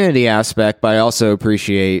the community aspect, but I also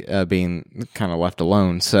appreciate being kind of left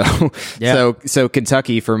alone. So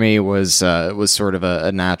Kentucky for me was sort of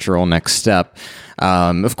a natural next step.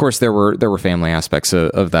 Of course, there were family aspects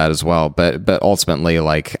of that as well, but ultimately,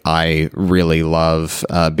 like, I really love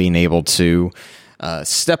being able to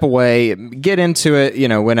step away, get into it,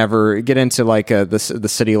 get into like the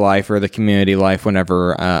city life or the community life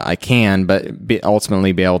whenever I can, but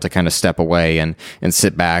ultimately be able to kind of step away and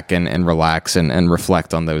sit back and relax and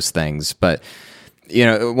reflect on those things. But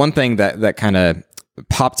one thing that kind of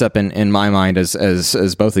popped up in my mind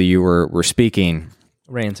as both of you were speaking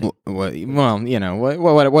Ranting. Well, you know,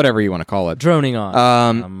 whatever you want to call it. Droning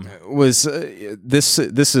on. This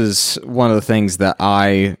is one of the things that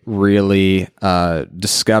I really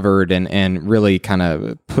discovered and really kind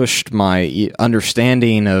of pushed my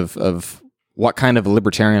understanding of what kind of a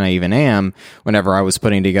libertarian I even am whenever I was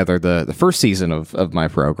putting together the first season of my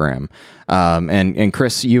program. And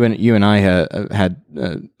Chris, you and I had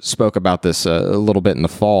spoke about this a little bit in the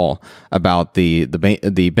fall about the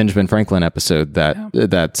Benjamin Franklin episode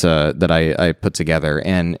that I put together,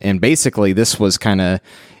 and basically this was kind of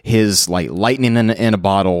his like lightning in a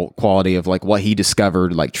bottle quality of like what he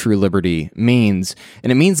discovered like true liberty means,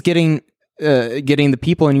 and it means getting the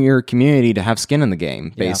people in your community to have skin in the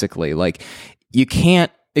game, basically. Like, you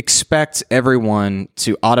can't expect everyone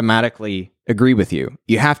to automatically agree with you.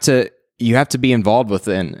 You have to be involved with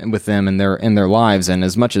them in their lives. And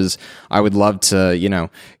as much as I would love to, you know,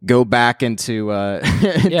 go back into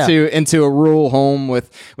into a rural home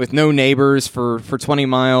with no neighbors for 20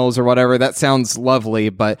 miles or whatever, that sounds lovely.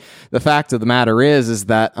 But the fact of the matter is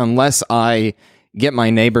that unless I get my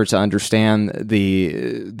neighbor to understand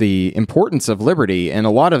the importance of liberty, and a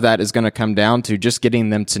lot of that is going to come down to just getting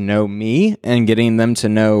them to know me and getting them to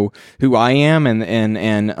know who I am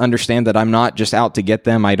and understand that I'm not just out to get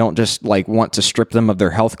them. I don't just like want to strip them of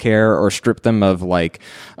their health care or strip them of like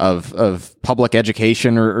of public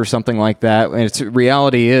education or something like that. And it's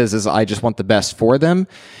reality is I just want the best for them,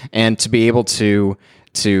 and to be able to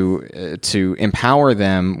empower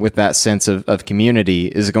them with that sense of community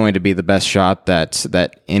is going to be the best shot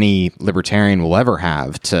that any libertarian will ever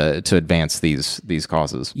have to advance these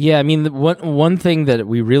causes. Yeah, I mean, one thing that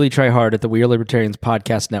we really try hard at the We Are Libertarians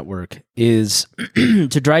podcast network is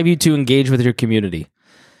to drive you to engage with your community.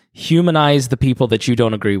 Humanize the people that you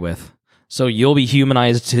don't agree with. So you'll be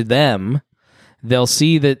humanized to them. You'll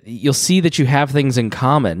see that you have things in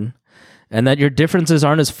common, and that your differences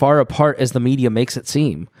aren't as far apart as the media makes it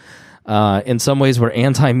seem. In some ways, we're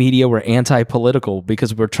anti-media, we're anti-political,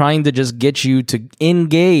 because we're trying to just get you to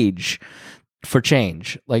engage for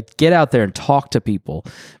change. Like, get out there and talk to people.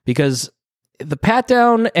 Because the Pat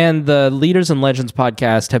Down and the Leaders and Legends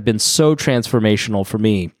podcast have been so transformational for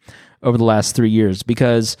me over the last 3 years,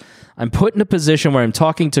 because I'm put in a position where I'm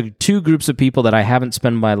talking to two groups of people that I haven't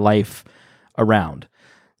spent my life around.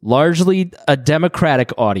 Largely a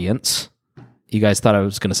Democratic audience. You guys thought I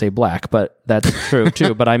was going to say black, but that's true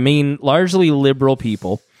too. But I mean largely liberal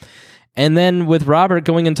people. And then with Robert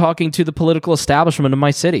going and talking to the political establishment of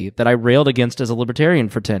my city that I railed against as a libertarian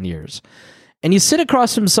for 10 years. And you sit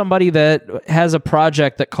across from somebody that has a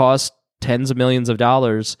project that costs tens of millions of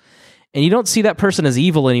dollars, and you don't see that person as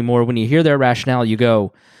evil anymore. When you hear their rationale, you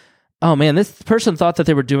go, oh man, this person thought that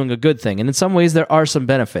they were doing a good thing. And in some ways, there are some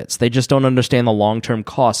benefits. They just don't understand the long-term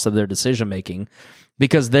costs of their decision-making,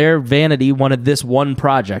 because their vanity wanted this one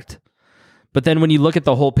project. But then when you look at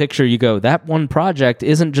the whole picture, you go, that one project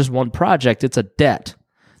isn't just one project, it's a debt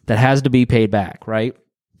that has to be paid back, right?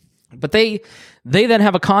 But they then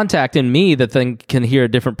have a contact in me that then can hear a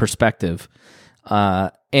different perspective.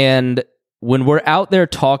 And when we're out there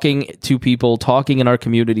talking to people, talking in our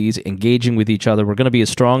communities, engaging with each other, we're going to be a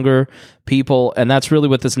stronger people. And that's really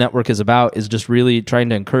what this network is about, is just really trying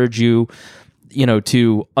to encourage you, you know,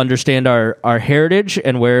 to understand our heritage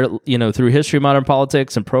and where, you know, through history of modern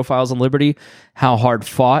politics and Profiles on Liberty, how hard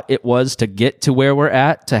fought it was to get to where we're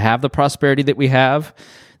at, to have the prosperity that we have.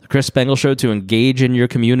 The Chris Spangle Show, to engage in your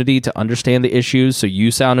community, to understand the issues so you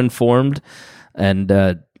sound informed,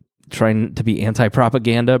 and trying to be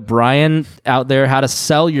anti-propaganda. Brian out there, how to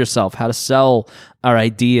sell yourself, how to sell our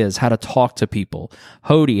ideas, how to talk to people.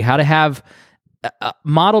 Hody, how to have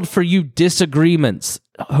modeled for you disagreements.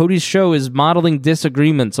 Hody's show is modeling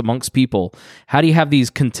disagreements amongst people. How do you have these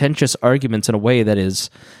contentious arguments in a way that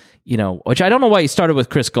is, you know, which I don't know why he started with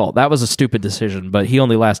Chris Galt. That was a stupid decision, but he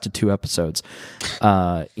only lasted 2 episodes.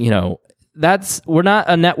 You know, we're not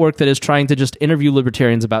a network that is trying to just interview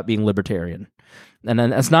libertarians about being libertarian. And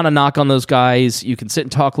then that's not a knock on those guys. You can sit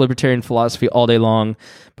and talk libertarian philosophy all day long,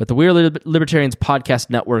 but the We're Libertarians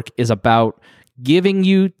podcast network is about giving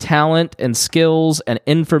you talent and skills and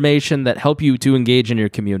information that help you to engage in your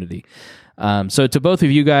community. So to both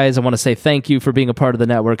of you guys, I want to say thank you for being a part of the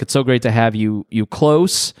network. It's so great to have you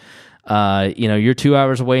close. You know, you're 2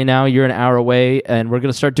 hours away now, you're an hour away, and we're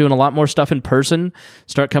going to start doing a lot more stuff in person,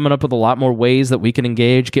 start coming up with a lot more ways that we can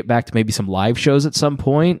engage, get back to maybe some live shows at some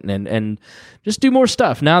point, and just do more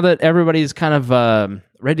stuff now that everybody's kind of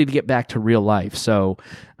ready to get back to real life. So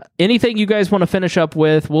anything you guys want to finish up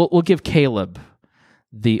with, we'll give Caleb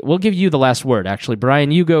we'll give you the last word, actually.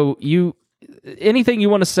 Brian, you go, anything you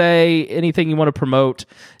want to say, anything you want to promote,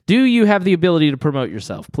 Do you have the ability to promote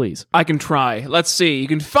yourself, please? I can try. Let's see. You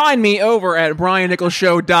can find me over at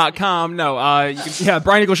BrianNicholsShow.com. No,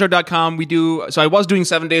 BrianNicholsShow.com. So I was doing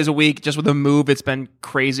 7 days a week. Just with the move, it's been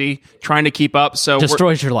crazy trying to keep up. So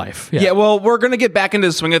destroys your life. Yeah, well, we're going to get back into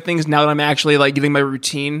the swing of things now that I'm actually like getting my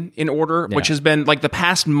routine in order, which has been like the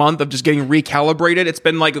past month of just getting recalibrated. It's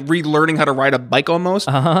been like relearning how to ride a bike almost.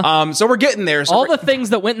 So we're getting there. So all the things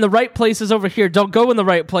that went in the right places over here don't go in the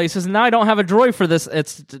right places, and now I don't have a droid for this.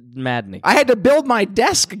 It's maddening. I had to build my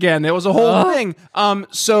desk again. It was a whole thing.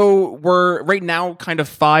 So we're right now kind of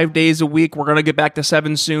 5 days a week. We're going to get back to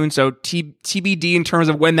 7 soon. So TBD in terms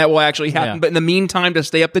of when that will actually happen. Yeah. But in the meantime, to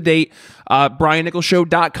stay up to date,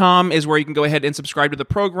 BrianNicholsShow.com is where you can go ahead and subscribe to the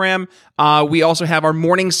program. We also have our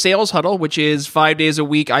morning sales huddle, which is 5 days a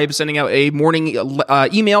week. I am sending out a morning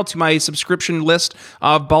email to my subscription list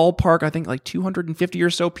of ballpark, I think like 250 or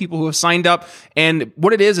so people who have signed up. And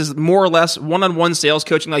what it is more or less one-on-one sales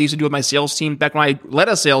coaching I used to do with my sales team back when I led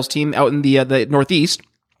a sales team out in the Northeast.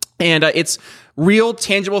 And it's real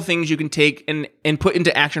tangible things you can take and put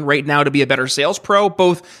into action right now to be a better sales pro,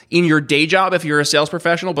 both in your day job if you're a sales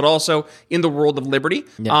professional, but also in the world of Liberty.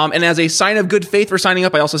 Yeah. And as a sign of good faith for signing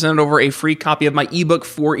up, I also sent over a free copy of my ebook,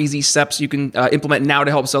 4 Easy Steps you can implement now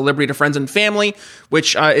to help sell Liberty to friends and family,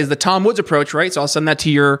 which is the Tom Woods approach, right? So I'll send that to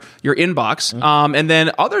your inbox. Mm-hmm. And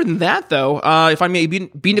then other than that, though, if I may be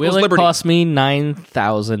Nichols Liberty. Will it cost me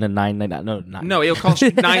 $9,999? No, it'll cost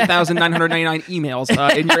you 9,999 emails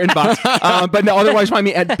in your inbox. But no, otherwise find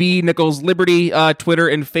me at B Nichols Liberty, Twitter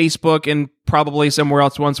and Facebook, and probably somewhere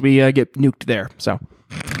else once we get nuked there. So,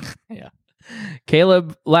 yeah.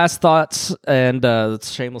 Caleb, last thoughts and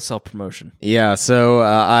shameless self-promotion. Yeah, so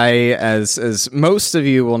I, as most of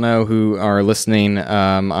you will know who are listening,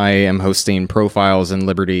 I am hosting Profiles in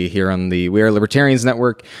Liberty here on the We Are Libertarians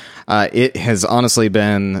Network. It has honestly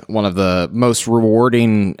been one of the most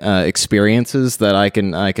rewarding experiences that I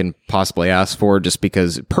can possibly ask for, just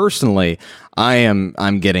because personally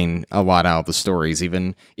I'm getting a lot out of the stories,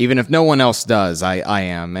 even if no one else does. I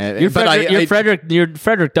am. Your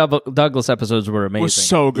Frederick Douglass episodes were amazing. Was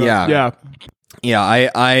so good. Yeah.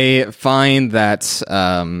 I find that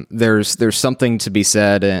there's something to be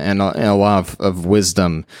said and a lot of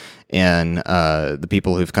wisdom in the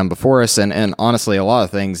people who've come before us, and honestly, a lot of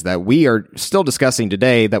things that we are still discussing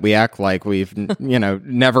today that we act like we've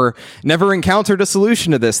never encountered a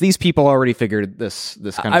solution to this. These people already figured this kind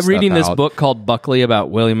of stuff out. I'm reading this book called Buckley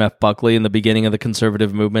about William F. Buckley in the beginning of the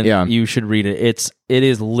conservative movement. Yeah. You should read it. It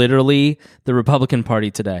is literally the Republican Party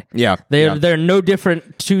today. Yeah, they're no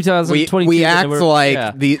different. 2022. We act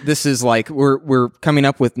like this is like we're coming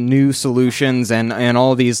up with new solutions and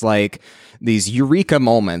all these these eureka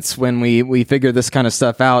moments when we figure this kind of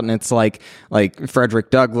stuff out, and it's like Frederick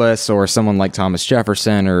Douglass or someone like Thomas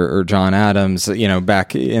Jefferson or John Adams,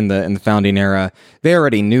 back in the founding era, they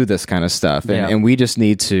already knew this kind of stuff, and we just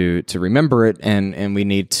need to remember it, and we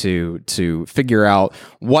need to figure out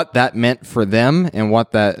what that meant for them and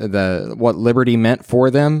what liberty meant for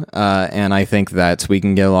them, and I think that we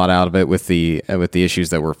can get a lot out of it with the issues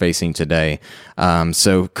that we're facing today.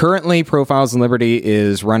 So currently, Profiles in Liberty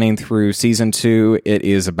is running through Season 2. It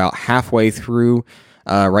is about halfway through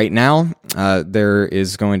right now. There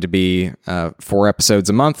is going to be 4 episodes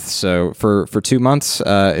a month. So for 2 months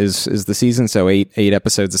is the season. So eight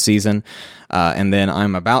episodes a season. And then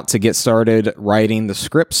I'm about to get started writing the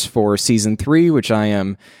scripts for Season 3, which I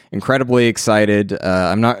am incredibly excited.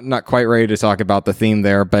 I'm not quite ready to talk about the theme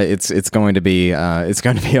there, but it's going to be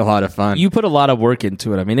a lot of fun. You put a lot of work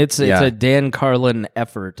into it. I mean, it's a Dan Carlin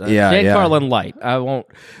effort. Carlin light. I won't,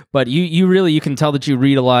 but you can tell that you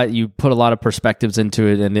read a lot. You put a lot of perspectives into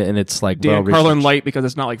it, and it's like Dan Carlin light because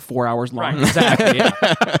it's not like 4 hours long. Right, exactly. Yeah.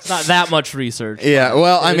 It's not that much research. Yeah.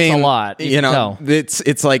 Well, I mean, it's a lot.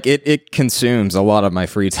 It's like it consumes a lot of my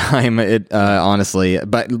free time. Honestly,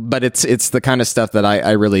 but it's the kind of stuff that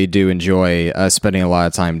I really do enjoy spending a lot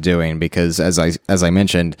of time doing, because as I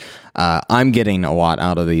mentioned, I'm getting a lot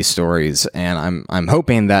out of these stories, and I'm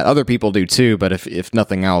hoping that other people do too. But if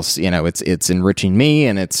nothing else, it's enriching me,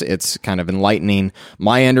 and it's kind of enlightening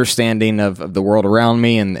my understanding of the world around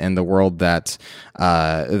me and the world that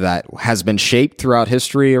has been shaped throughout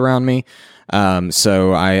history around me.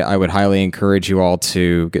 So I would highly encourage you all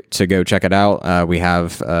to go check it out. We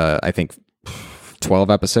have I think 12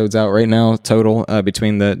 episodes out right now total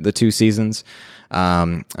between the 2 seasons.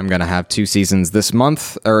 I'm gonna have 2 seasons this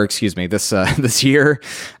month, or excuse me, this year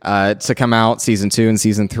to come out, Season 2 and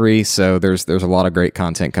Season 3. So there's a lot of great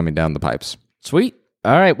content coming down the pipes. Sweet.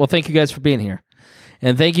 All right. Well, thank you guys for being here.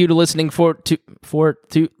 And thank you to listening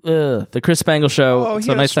to the Chris Spangle Show. Oh, It's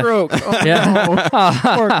he had a stroke. Oh, Yeah.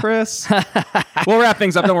 no. Poor Chris. We'll wrap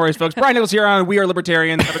things up. Don't worry, folks. Brian Nichols here on We Are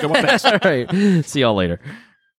Libertarians. Have a good one. All right. See y'all later.